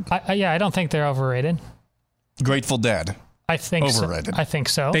just rated. I don't think they're overrated. Grateful Dead. I think overrated. I think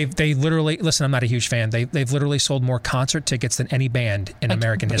so. They literally, listen, I'm not a huge fan. They've literally sold more concert tickets than any band in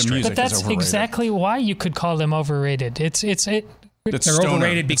American history. But that's exactly why you could call them overrated. They're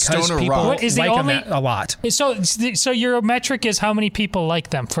overrated because people like them a lot. So your metric is how many people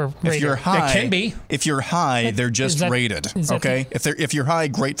like them for rated. If you're high, it can be. If you're high, they're just rated. Okay. If you're high,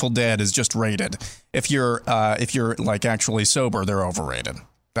 Grateful Dead is just rated. If you're like actually sober, they're overrated.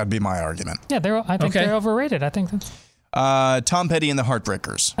 That'd be my argument. Yeah, I think they're overrated. I think that's... Tom Petty and the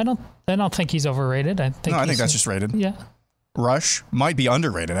Heartbreakers. I don't think he's overrated. I think that's just rated. Yeah. Rush might be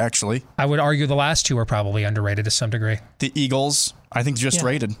underrated, actually. I would argue the last two are probably underrated to some degree. The Eagles, I think, just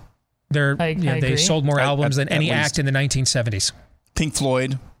rated. They sold more albums than any act in the 1970s. Pink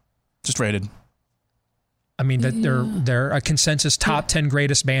Floyd, just rated. I mean, they're a consensus top 10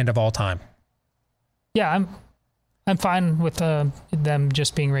 greatest band of all time. Yeah, I'm fine with them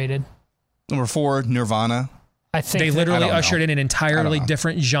just being rated. Number 4, Nirvana. I think they literally ushered in an entirely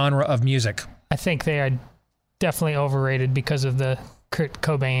different genre of music. I think they are definitely overrated because of the Kurt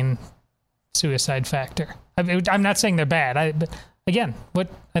Cobain suicide factor. I mean, I'm not saying they're bad. But again,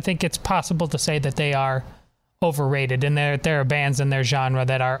 I think it's possible to say that they are overrated, and there are bands in their genre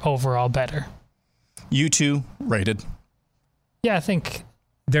that are overall better. U2 rated. Yeah, I think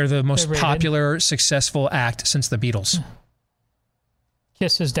they're the most popular, successful act since the Beatles.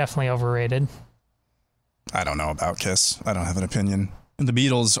 Kiss is definitely overrated. I don't know about Kiss. I don't have an opinion. And the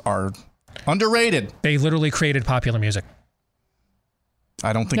Beatles are underrated. They literally created popular music.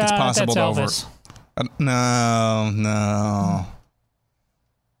 I don't think it's possible that's to No.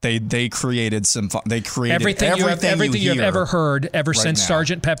 They created some fun. They created everything you have ever heard ever since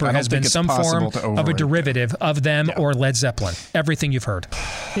Sgt. Pepper has been some form of a derivative of them or Led Zeppelin. Everything you've heard.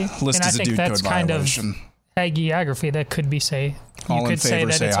 List is a dude code violation. Hagiography that could be All you could say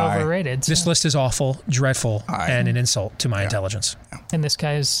that it's overrated. This list is awful, dreadful, and an insult to my intelligence. And this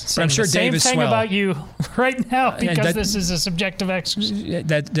guy's saying I'm sure the same Dave is thing swell. about you right now because this is a subjective exercise.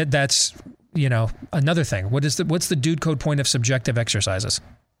 That's another thing. What's the dude code point of subjective exercises?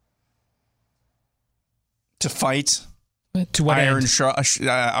 To fight. To what iron end?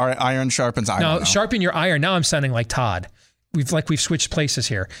 Iron sharpens iron. No, sharpen your iron. Now I'm sounding like Todd. We've switched places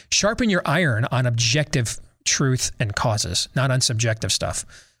here. Sharpen your iron on objective truth and causes, not on subjective stuff.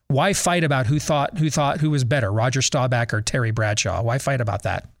 Why fight about who was better, Roger Staubach or Terry Bradshaw? Why fight about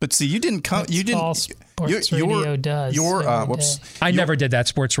that? But see, you didn't come. You didn't. All sports radio does. I never did that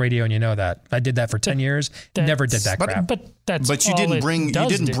sports radio, and you know that. I did that for 10 years. Never did that crap. But you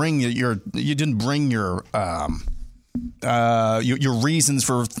didn't bring your reasons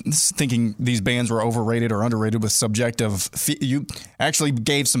for thinking these bands were overrated or underrated with subjective. You actually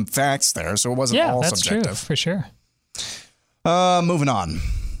gave some facts there, so it wasn't all subjective. True, for sure. Moving on.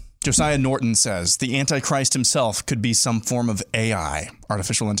 Josiah Norton says the Antichrist himself could be some form of AI,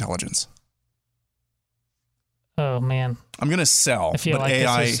 artificial intelligence. Oh man, I'm gonna sell, but like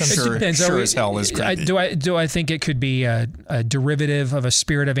AI sure as hell is creepy. Do I think it could be a derivative of a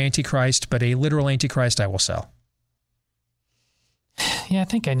spirit of Antichrist, but a literal Antichrist I will sell. Yeah, I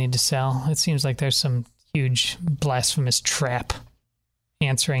think I need to sell. It seems like there's some huge blasphemous trap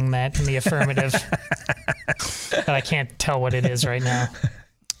answering that in the affirmative. But I can't tell what it is right now.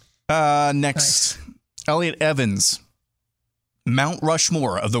 Next, Elliot Evans. Mount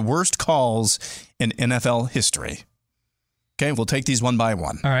Rushmore of the worst calls in NFL history. Okay, we'll take these one by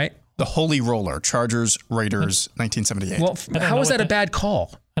one. All right. The Holy Roller, Chargers, Raiders, 1978. Well, how is that a bad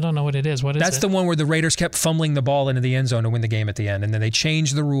call? I don't know what it is. What is That's it? the one where the Raiders kept fumbling the ball into the end zone to win the game at the end. And then they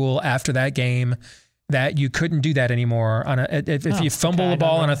changed the rule after that game that you couldn't do that anymore. If you fumble the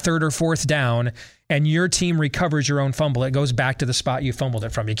ball on a third or fourth down and your team recovers your own fumble, it goes back to the spot you fumbled it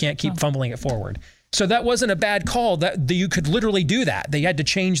from. You can't keep fumbling it forward. So that wasn't a bad call. That you could literally do that. They had to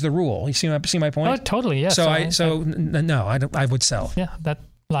change the rule. You see my point? Oh, totally, yes. No, I would sell. Yeah, that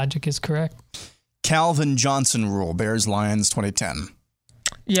logic is correct. Calvin Johnson rule, Bears Lions 2010.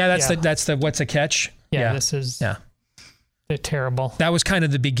 Yeah, that's the what's a catch? Yeah, this is they're terrible. That was kind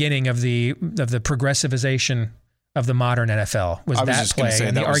of the beginning of the progressivization of the modern NFL. Was that play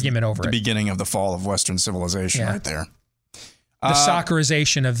and the argument over it? The beginning of the fall of Western civilization right there. The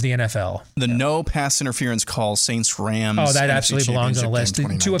soccerization of the NFL. The no pass interference call, Saints Rams. Oh, that absolutely belongs on the list.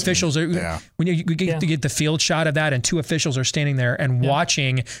 Two officials are when you get the field shot of that, and two officials are standing there and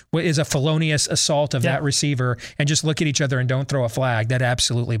watching what is a felonious assault of that receiver, and just look at each other and don't throw a flag. That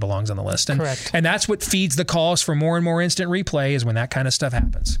absolutely belongs on the list. Correct. And that's what feeds the calls for more and more instant replay is when that kind of stuff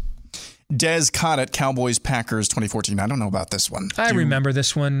happens. Des Coddett, Cowboys Packers 2014. I don't know about this one. I remember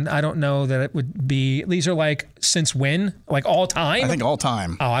this one. I don't know that it would be. These are like since when? Like all time? I think all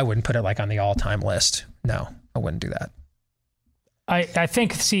time. Oh, I wouldn't put it like on the all time list. No, I wouldn't do that. I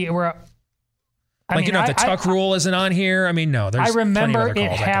think. See, we're. The tuck rule isn't on here. I mean, no. There's I remember plenty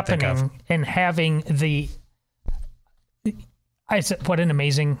of other calls it happening and having the. I said, "What an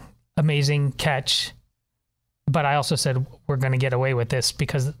amazing catch." But I also said we're going to get away with this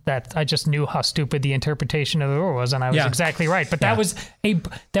because I just knew how stupid the interpretation of the rule was, and I was exactly right. But that was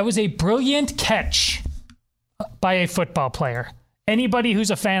a brilliant catch by a football player. Anybody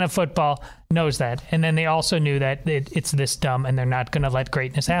who's a fan of football knows that. And then they also knew that it's this dumb and they're not going to let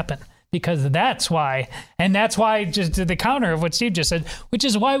greatness happen. Because that's why, just to the counter of what Steve just said, which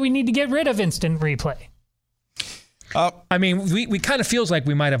is why we need to get rid of instant replay. I mean, we kind of feels like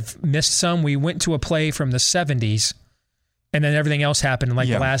we might have missed some. We went to a play from the 70s, and then everything else happened in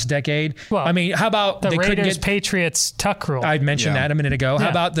the last decade. Well, I mean, how about the Raiders-Patriots tuck rule? I mentioned that a minute ago. How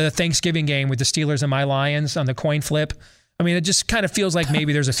about the Thanksgiving game with the Steelers and my Lions on the coin flip? I mean, it just kind of feels like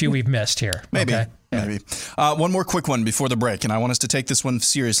maybe there's a few we've missed here. Maybe. Okay? Maybe. One more quick one before the break, and I want us to take this one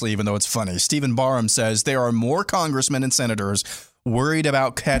seriously, even though it's funny. Stephen Barham says there are more congressmen and senators worried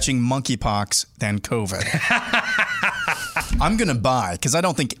about catching monkeypox than COVID. I'm going to buy, because I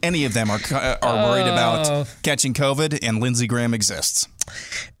don't think any of them are worried about catching COVID, and Lindsey Graham exists.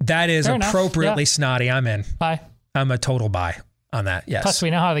 That is Fair appropriately enough. snotty. I'm in. Bye. I'm a total buy on that, yes. Plus, we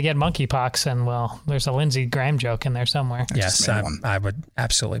know how to get monkeypox, and, well, there's a Lindsey Graham joke in there somewhere. Yes, I would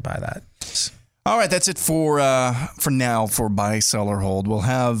absolutely buy that. All right, that's it for now for buy, sell, or hold. We'll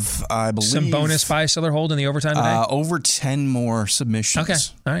have, I believe, some bonus buy, sell, or hold in the overtime today? Over 10 more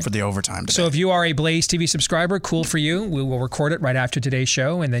submissions for the overtime today. So if you are a Blaze TV subscriber, cool for you. We will record it right after today's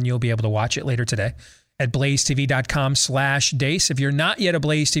show, and then you'll be able to watch it later today at blazetv.com/Deace. If you're not yet a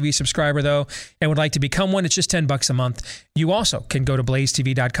Blaze TV subscriber, though, and would like to become one, it's just $10 a month. You also can go to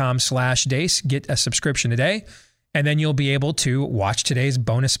blazetv.com/Deace, get a subscription today, and then you'll be able to watch today's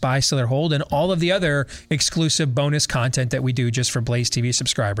bonus buy, sell, or hold, and all of the other exclusive bonus content that we do just for Blaze TV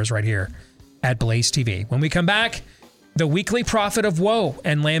subscribers right here at Blaze TV. When we come back, the weekly prophet of woe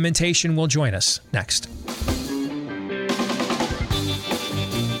and lamentation will join us next.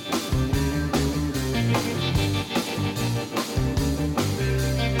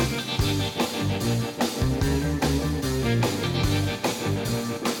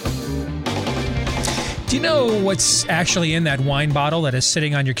 Do you know what's actually in that wine bottle that is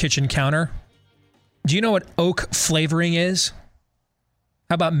sitting on your kitchen counter? Do you know what oak flavoring is?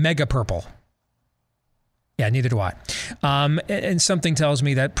 How about Mega Purple? Yeah, neither do I. And something tells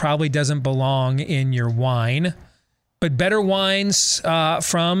me that probably doesn't belong in your wine. But better wines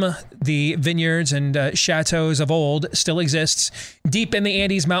from the vineyards and chateaus of old still exists. Deep in the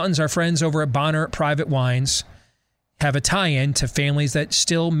Andes Mountains, our friends over at Bonner Private Wines have a tie-in to families that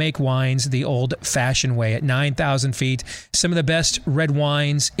still make wines the old-fashioned way at 9,000 feet. Some of the best red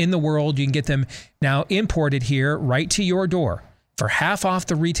wines in the world. You can get them now imported here right to your door for half off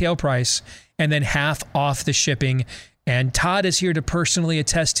the retail price and then half off the shipping. And Todd is here to personally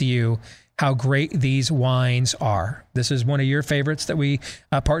attest to you how great these wines are. This is one of your favorites that we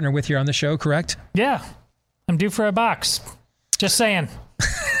partner with here on the show, correct? Yeah. I'm due for a box. Just saying.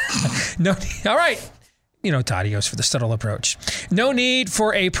 No, all right. You know, Todd, he goes for the subtle approach. No need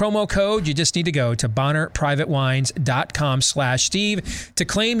for a promo code. You just need to go to BonnerPrivateWines.com/Steve to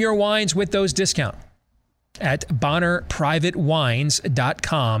claim your wines with those discounts at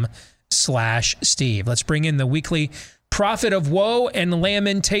BonnerPrivateWines.com/Steve. Let's bring in the weekly prophet of woe and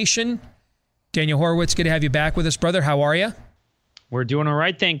lamentation. Daniel Horowitz, good to have you back with us, brother. How are you? We're doing all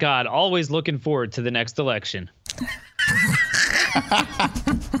right, thank God. Always looking forward to the next election.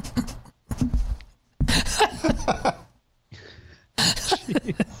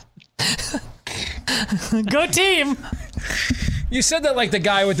 Go team! You said that like the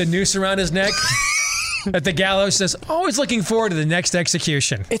guy with the noose around his neck at the gallows says, always looking forward to the next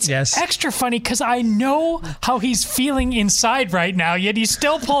execution. It's extra funny because I know how he's feeling inside right now, yet he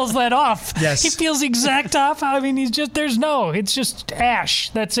still pulls that off. Yes. He feels exact off. I mean, it's just ash.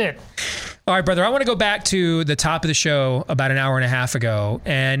 That's it. All right, brother, I want to go back to the top of the show about an hour and a half ago.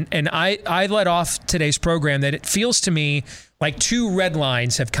 And I let off today's program that it feels to me like two red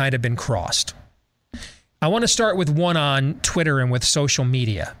lines have kind of been crossed. I want to start with one on Twitter and with social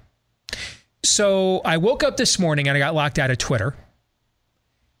media. So I woke up this morning and I got locked out of Twitter.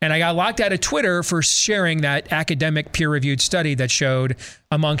 And I got locked out of Twitter for sharing that academic peer-reviewed study that showed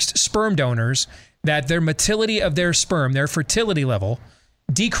amongst sperm donors that their motility of their sperm, their fertility level,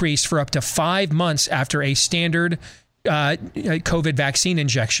 decreased for up to 5 months after a standard COVID vaccine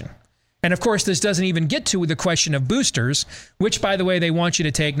injection. And of course, this doesn't even get to the question of boosters, which, by the way, they want you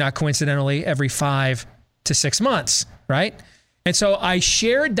to take, not coincidentally, every 5 to 6 months, right? And so I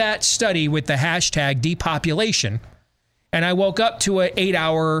shared that study with the hashtag depopulation, and I woke up to an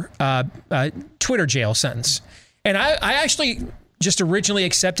 8-hour Twitter jail sentence. And I actually just originally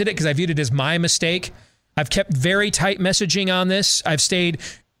accepted it because I viewed it as my mistake. I've kept very tight messaging on this. I've stayed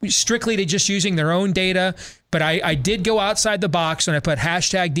strictly to just using their own data, but I did go outside the box when I put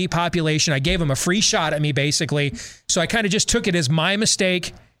hashtag depopulation. I gave them a free shot at me, basically. So I kind of just took it as my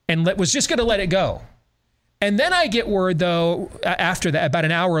mistake and was just going to let it go. And then I get word, though, after that, about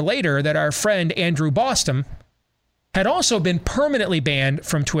an hour later, that our friend Andrew Bostom had also been permanently banned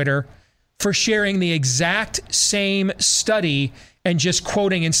from Twitter for sharing the exact same study and just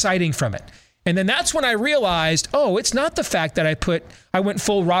quoting and citing from it. And then that's when I realized, oh, it's not the fact that I went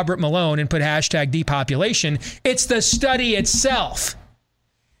full Robert Malone and put hashtag depopulation. It's the study itself.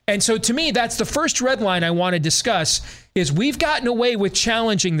 And so to me, that's the first red line I want to discuss is we've gotten away with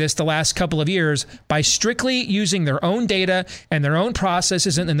challenging this the last couple of years by strictly using their own data and their own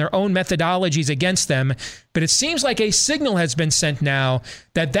processes and their own methodologies against them. But it seems like a signal has been sent now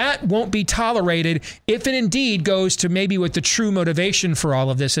that won't be tolerated if it indeed goes to maybe what the true motivation for all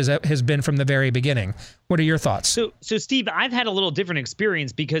of this has been from the very beginning. What are your thoughts? So Steve, I've had a little different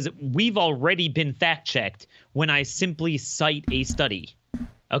experience because we've already been fact-checked when I simply cite a study.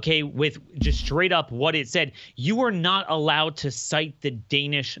 Okay, with just straight up what it said. You are not allowed to cite the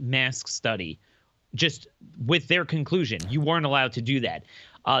Danish mask study just with their conclusion. You weren't allowed to do that.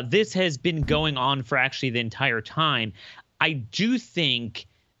 This has been going on for actually the entire time. I do think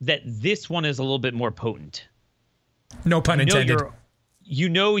that this one is a little bit more potent. No pun intended. You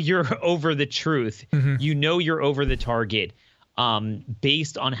know you're over the truth. Mm-hmm. You know you're over the target.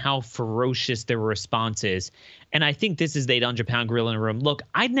 Based on how ferocious their response is. And I think this is the 800-pound gorilla in the room. Look,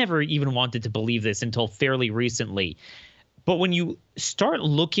 I'd never even wanted to believe this until fairly recently. But when you start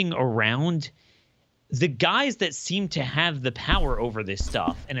looking around, the guys that seem to have the power over this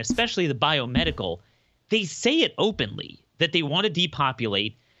stuff, and especially the biomedical, they say it openly that they want to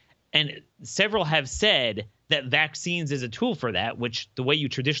depopulate. And several have said that vaccines is a tool for that, which the way you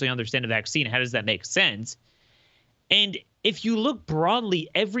traditionally understand a vaccine, how does that make sense? And if you look broadly,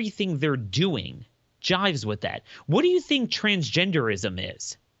 everything they're doing jives with that. What do you think transgenderism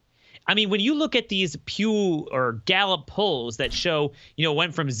is? I mean, when you look at these Pew or Gallup polls that show,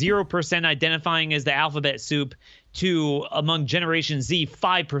 went from 0% identifying as the alphabet soup to among Generation Z,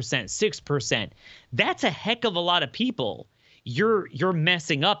 5%, 6%, that's a heck of a lot of people you're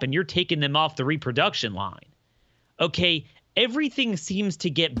messing up and you're taking them off the reproduction line. Okay, everything seems to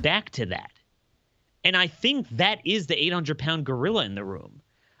get back to that. And I think that is the 800-pound gorilla in the room.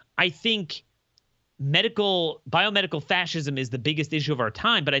 I think biomedical fascism is the biggest issue of our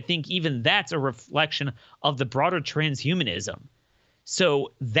time, but I think even that's a reflection of the broader transhumanism.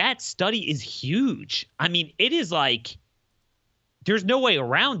 So that study is huge. I mean, it is like there's no way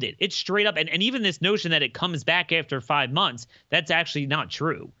around it. It's straight up. And even this notion that it comes back after 5 months, that's actually not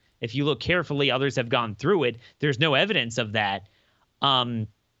true. If you look carefully, others have gone through it. There's no evidence of that.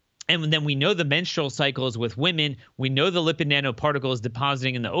 And then we know the menstrual cycles with women. We know the lipid nanoparticles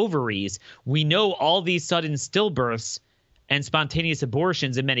depositing in the ovaries. We know all these sudden stillbirths and spontaneous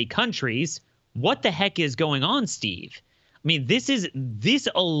abortions in many countries. What the heck is going on, Steve? I mean, this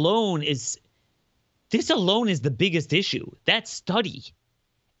alone is the biggest issue, that study.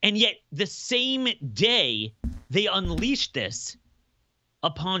 And yet the same day they unleashed this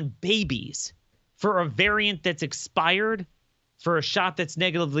upon babies for a variant that's expired, for a shot that's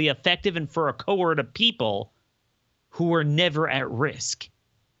negatively effective, and for a cohort of people who were never at risk.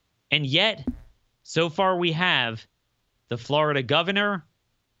 And yet, so far we have the Florida governor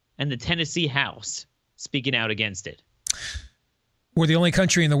and the Tennessee House speaking out against it. We're the only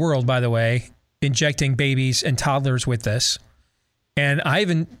country in the world, by the way, injecting babies and toddlers with this. And I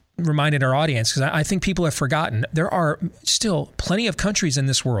even reminded our audience, because I think people have forgotten, there are still plenty of countries in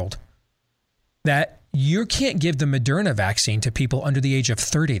this world that you can't give the Moderna vaccine to people under the age of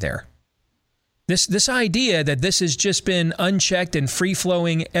 30 there. This idea that this has just been unchecked and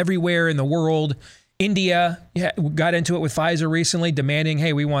free-flowing everywhere in the world. India got into it with Pfizer recently, demanding,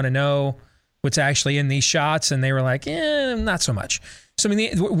 hey, we want to know what's actually in these shots. And they were like, not so much. So, I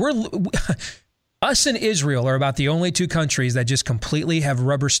mean, us and Israel are about the only two countries that just completely have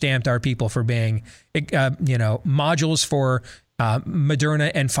rubber-stamped our people for being, modules for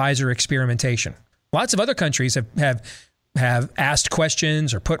Moderna and Pfizer experimentation. Lots of other countries have asked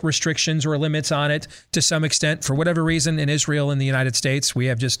questions or put restrictions or limits on it to some extent. For whatever reason, in Israel and the United States,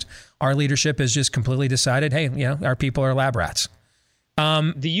 our leadership has just completely decided, hey, our people are lab rats.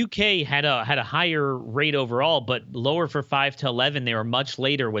 The UK had a higher rate overall, but lower for 5 to 11. They were much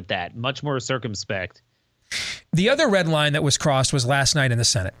later with that, much more circumspect. The other red line that was crossed was last night in the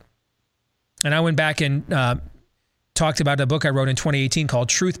Senate. And I went back and talked about a book I wrote in 2018 called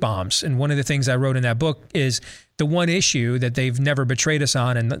Truth Bombs. And one of the things I wrote in that book is the one issue that they've never betrayed us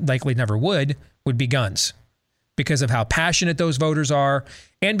on and likely never would be guns, because of how passionate those voters are,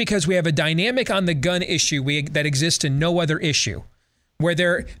 and because we have a dynamic on the gun issue that exists in no other issue, where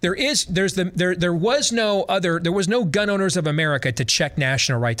there was no Gun Owners of America to check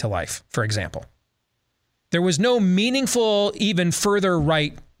national right to life, for example. There was no meaningful, even further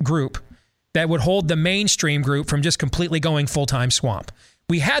right group that would hold the mainstream group from just completely going full-time swamp.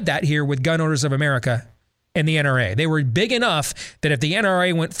 We had that here with Gun Owners of America and the NRA. They were big enough that if the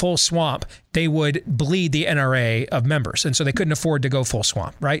NRA went full swamp, they would bleed the NRA of members. And so they couldn't afford to go full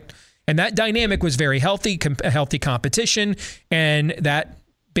swamp, right? And that dynamic was very healthy, healthy competition, and that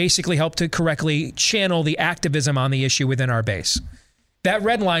basically helped to correctly channel the activism on the issue within our base. That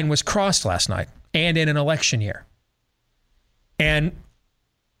red line was crossed last night and in an election year. And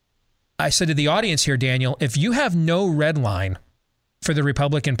I said to the audience here, Daniel, if you have no red line for the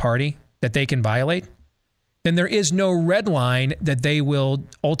Republican Party that they can violate, then there is no red line that they will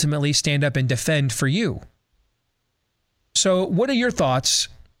ultimately stand up and defend for you. So what are your thoughts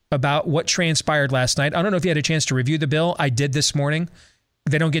about what transpired last night? I don't know if you had a chance to review the bill. I did this morning.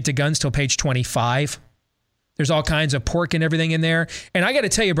 They don't get to guns till page 25. There's all kinds of pork and everything in there. And I got to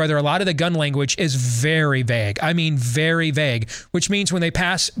tell you, brother, a lot of the gun language is very vague. I mean, very vague, which means when they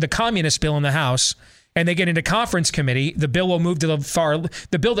pass the communist bill in the House and they get into conference committee, the bill will move to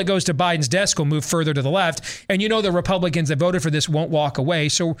the bill that goes to Biden's desk will move further to the left. And you know the Republicans that voted for this won't walk away.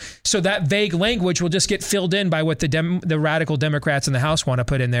 So that vague language will just get filled in by what the radical Democrats in the House want to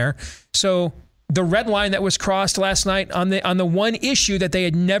put in there. So the red line that was crossed last night on the one issue that they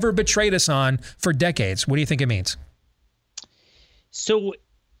had never betrayed us on for decades. What do you think it means? So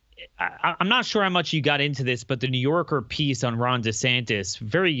I'm not sure how much you got into this, but the New Yorker piece on Ron DeSantis,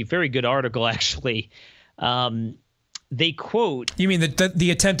 very, very good article, actually. They quote... You mean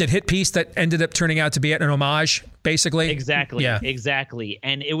the attempted hit piece that ended up turning out to be an homage, basically? Exactly. Yeah. Exactly.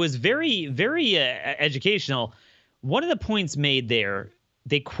 And it was very, very educational. One of the points made there,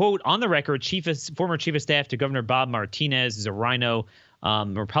 they quote on the record, former chief of staff to Governor Bob Martinez, is a rhino,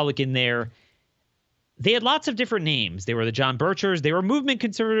 Republican there. They had lots of different names. They were the John Birchers. They were movement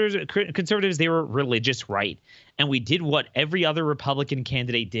conservatives. They were religious right. And we did what every other Republican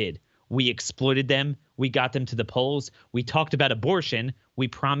candidate did. We exploited them. We got them to the polls. We talked about abortion. We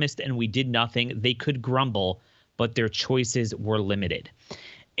promised and we did nothing. They could grumble, but their choices were limited.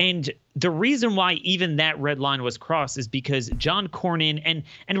 And the reason why even that red line was crossed is because John Cornyn,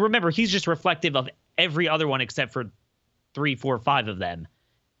 and remember, he's just reflective of every other one except for 3, 4, 5 of them.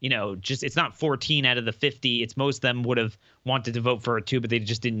 You know, just it's not 14 out of the 50. It's most of them would have wanted to vote for it too, but they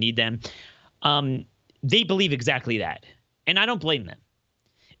just didn't need them. They believe exactly that. And I don't blame them.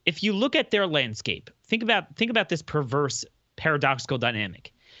 If you look at their landscape, think about this perverse, paradoxical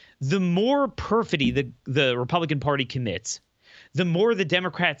dynamic. The more perfidy the Republican Party commits, the more the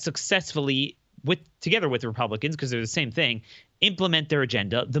Democrats successfully, together with the Republicans, because they're the same thing, implement their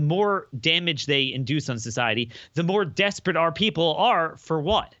agenda, the more damage they induce on society, the more desperate our people are for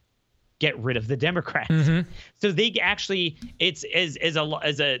what? Get rid of the Democrats. Mm-hmm. So they actually, it's as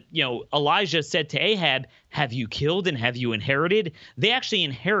Elijah said to Ahab, have you killed and have you inherited? They actually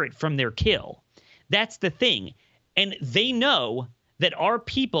inherit from their kill. That's the thing. And they know that our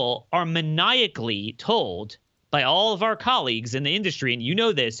people are maniacally told by all of our colleagues in the industry, and you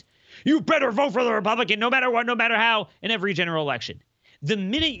know this, you better vote for the Republican no matter what, no matter how, in every general election. The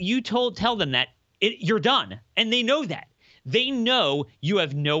minute you tell them that, you're done. And they know that. They know you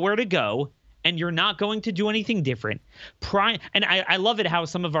have nowhere to go and you're not going to do anything different. And I love it how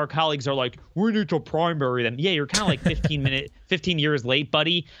some of our colleagues are like, we need to primary them. Yeah, you're kind of like 15 years late,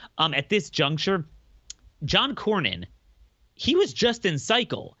 buddy. At this juncture, John Cornyn, he was just in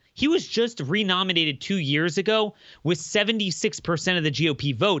cycle. He was just renominated 2 years ago with 76% of the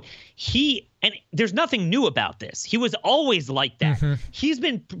GOP vote. And there's nothing new about this. He was always like that. Mm-hmm. He's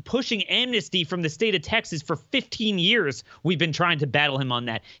been pushing amnesty from the state of Texas for 15 years. We've been trying to battle him on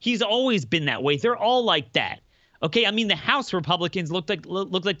that. He's always been that way. They're all like that. Okay, I mean, the House Republicans look like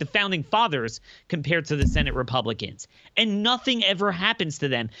the founding fathers compared to the Senate Republicans. And nothing ever happens to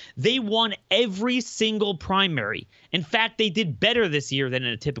them. They won every single primary. In fact, they did better this year than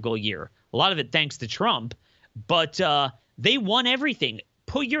in a typical year. A lot of it thanks to Trump. But they won everything.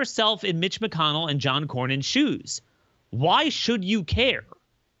 Put yourself in Mitch McConnell and John Cornyn's shoes. Why should you care?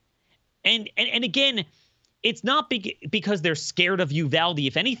 And again, it's not because they're scared of Uvalde.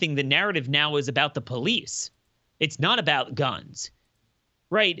 If anything, the narrative now is about the police. It's not about guns,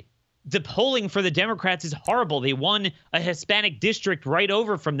 right? The polling for the Democrats is horrible. They won a Hispanic district right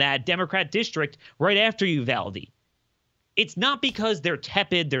over from that Democrat district right after Uvalde. It's not because they're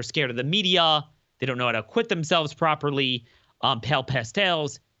tepid, they're scared of the media, they don't know how to acquit themselves properly, pale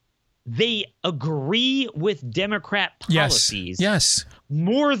pastels. They agree with Democrat policies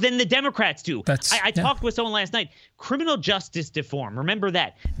more than the Democrats do. I talked with someone last night. Criminal justice reform, remember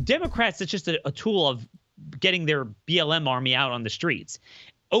that. Democrats, it's just a tool of getting their BLM army out on the streets.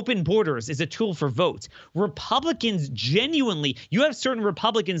 Open borders is a tool for votes. Republicans genuinely, you have certain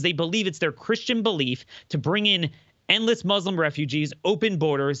Republicans, they believe it's their Christian belief to bring in endless Muslim refugees, open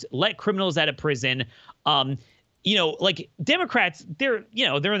borders, let criminals out of prison. Like Democrats, they're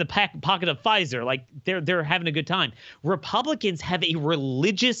in the pocket of Pfizer, like they're having a good time. Republicans have a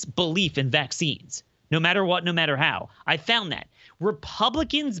religious belief in vaccines, no matter what, no matter how. I found that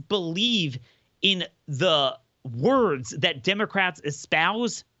Republicans believe in the words that Democrats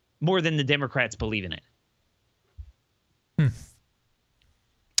espouse more than the Democrats believe in it.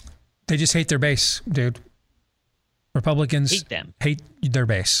 They just hate their base, dude. Republicans hate their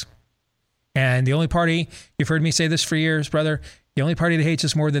base. And the only party, you've heard me say this for years, brother, the only party that hates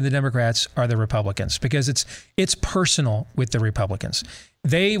us more than the Democrats are the Republicans, because it's personal with the Republicans.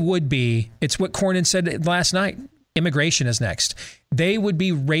 They would be, it's what Cornyn said last night, immigration is next. They would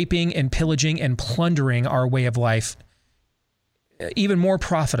be raping and pillaging and plundering our way of life even more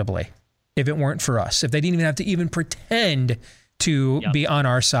profitably if it weren't for us, if they didn't even have to even pretend to be on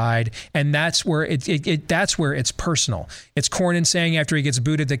our side. And that's where that's where it's personal. It's Cornyn saying after he gets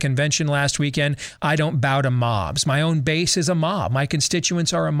booted at the convention last weekend, I don't bow to mobs. My own base is a mob. My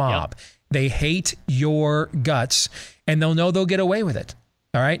constituents are a mob. Yep. They hate your guts, and they'll know they'll get away with it.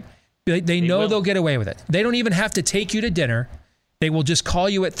 All right? They know they'll get away with it. They don't even have to take you to dinner. They will just call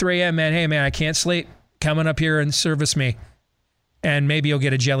you at 3 a.m. man, hey man, I can't sleep. Coming up here and service me. And maybe you'll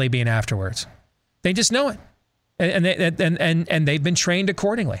get a jelly bean afterwards. They just know it. And they've been trained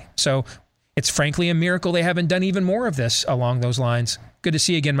accordingly. So it's frankly a miracle they haven't done even more of this along those lines. Good to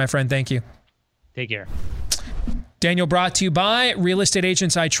see you again, my friend. Thank you. Take care. Daniel, brought to you by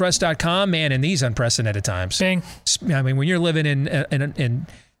realestateagentsitrust.com. Man, in these unprecedented times. Bing. I mean, when you're living in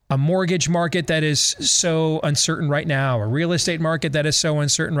a mortgage market that is so uncertain right now, a real estate market that is so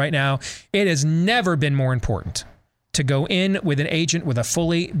uncertain right now, it has never been more important to go in with an agent with a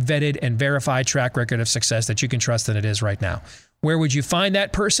fully vetted and verified track record of success that you can trust than it is right now. Where would you find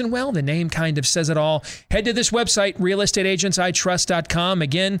that person? Well, the name kind of says it all. Head to this website, realestateagentsitrust.com.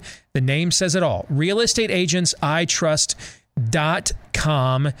 Again, the name says it all.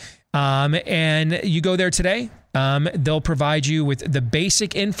 realestateagentsitrust.com. And you go there today. They'll provide you with the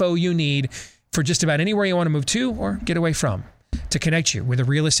basic info you need for just about anywhere you want to move to or get away from to connect you with a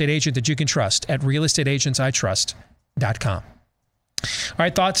real estate agent that you can trust at realestateagentsitrust.com. All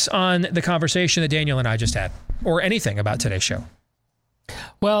right, thoughts on the conversation that Daniel and I just had, or anything about today's show?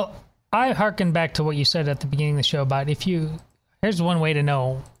 Well, I hearken back to what you said at the beginning of the show about here's one way to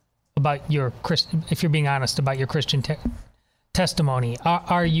know about if you're being honest about your Christian testimony.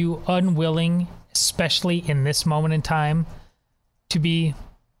 Are you unwilling, especially in this moment in time, to be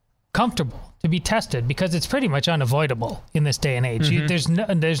comfortable, to be tested? Because it's pretty much unavoidable in this day and age.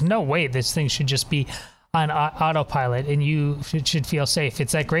 Mm-hmm. There's no way this thing should just be on autopilot and you should feel safe.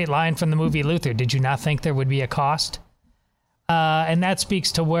 It's that great line from the movie Luther. Did you not think there would be a cost? And that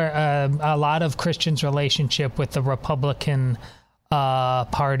speaks to where a lot of Christians' relationship with the Republican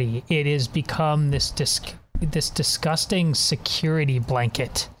Party. It has become this disgusting security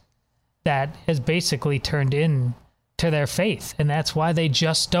blanket that has basically turned into their faith, and that's why they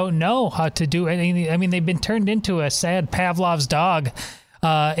just don't know how to do anything. I mean, they've been turned into a sad Pavlov's dog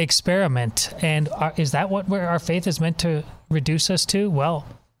experiment. And is that where our faith is meant to reduce us to? Well,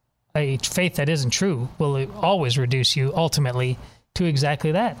 a faith that isn't true will always reduce you ultimately to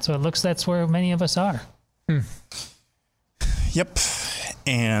exactly that. So it looks that's where many of us are. Yep.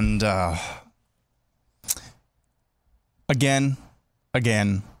 And again.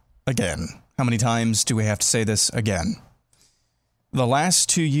 How many times do we have to say this again? The last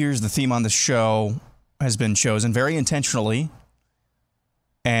 2 years, the theme on the show has been chosen very intentionally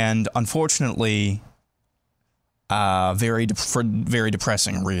and unfortunately for very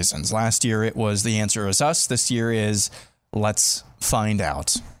depressing reasons. Last year, it was The Answer Is Us. This year is Let's Find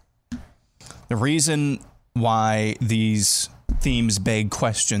Out. The reason why these themes beg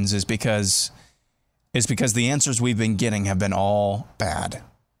questions is because the answers we've been getting have been all bad.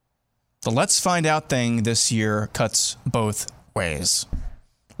 The Let's Find Out thing this year cuts both ways.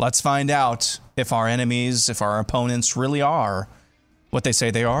 Let's find out if our enemies, if our opponents really are what they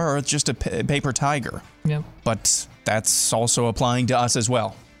say they are, or it's just a paper tiger. Yep. But that's also applying to us as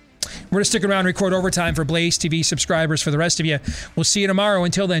well. We're going to stick around and record overtime for Blaze TV subscribers. For the rest of you, we'll see you tomorrow.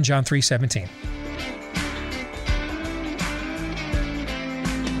 Until then, John 3:17.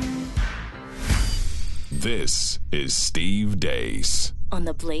 This is Steve Deace on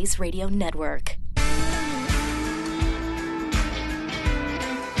the Blaze Radio Network.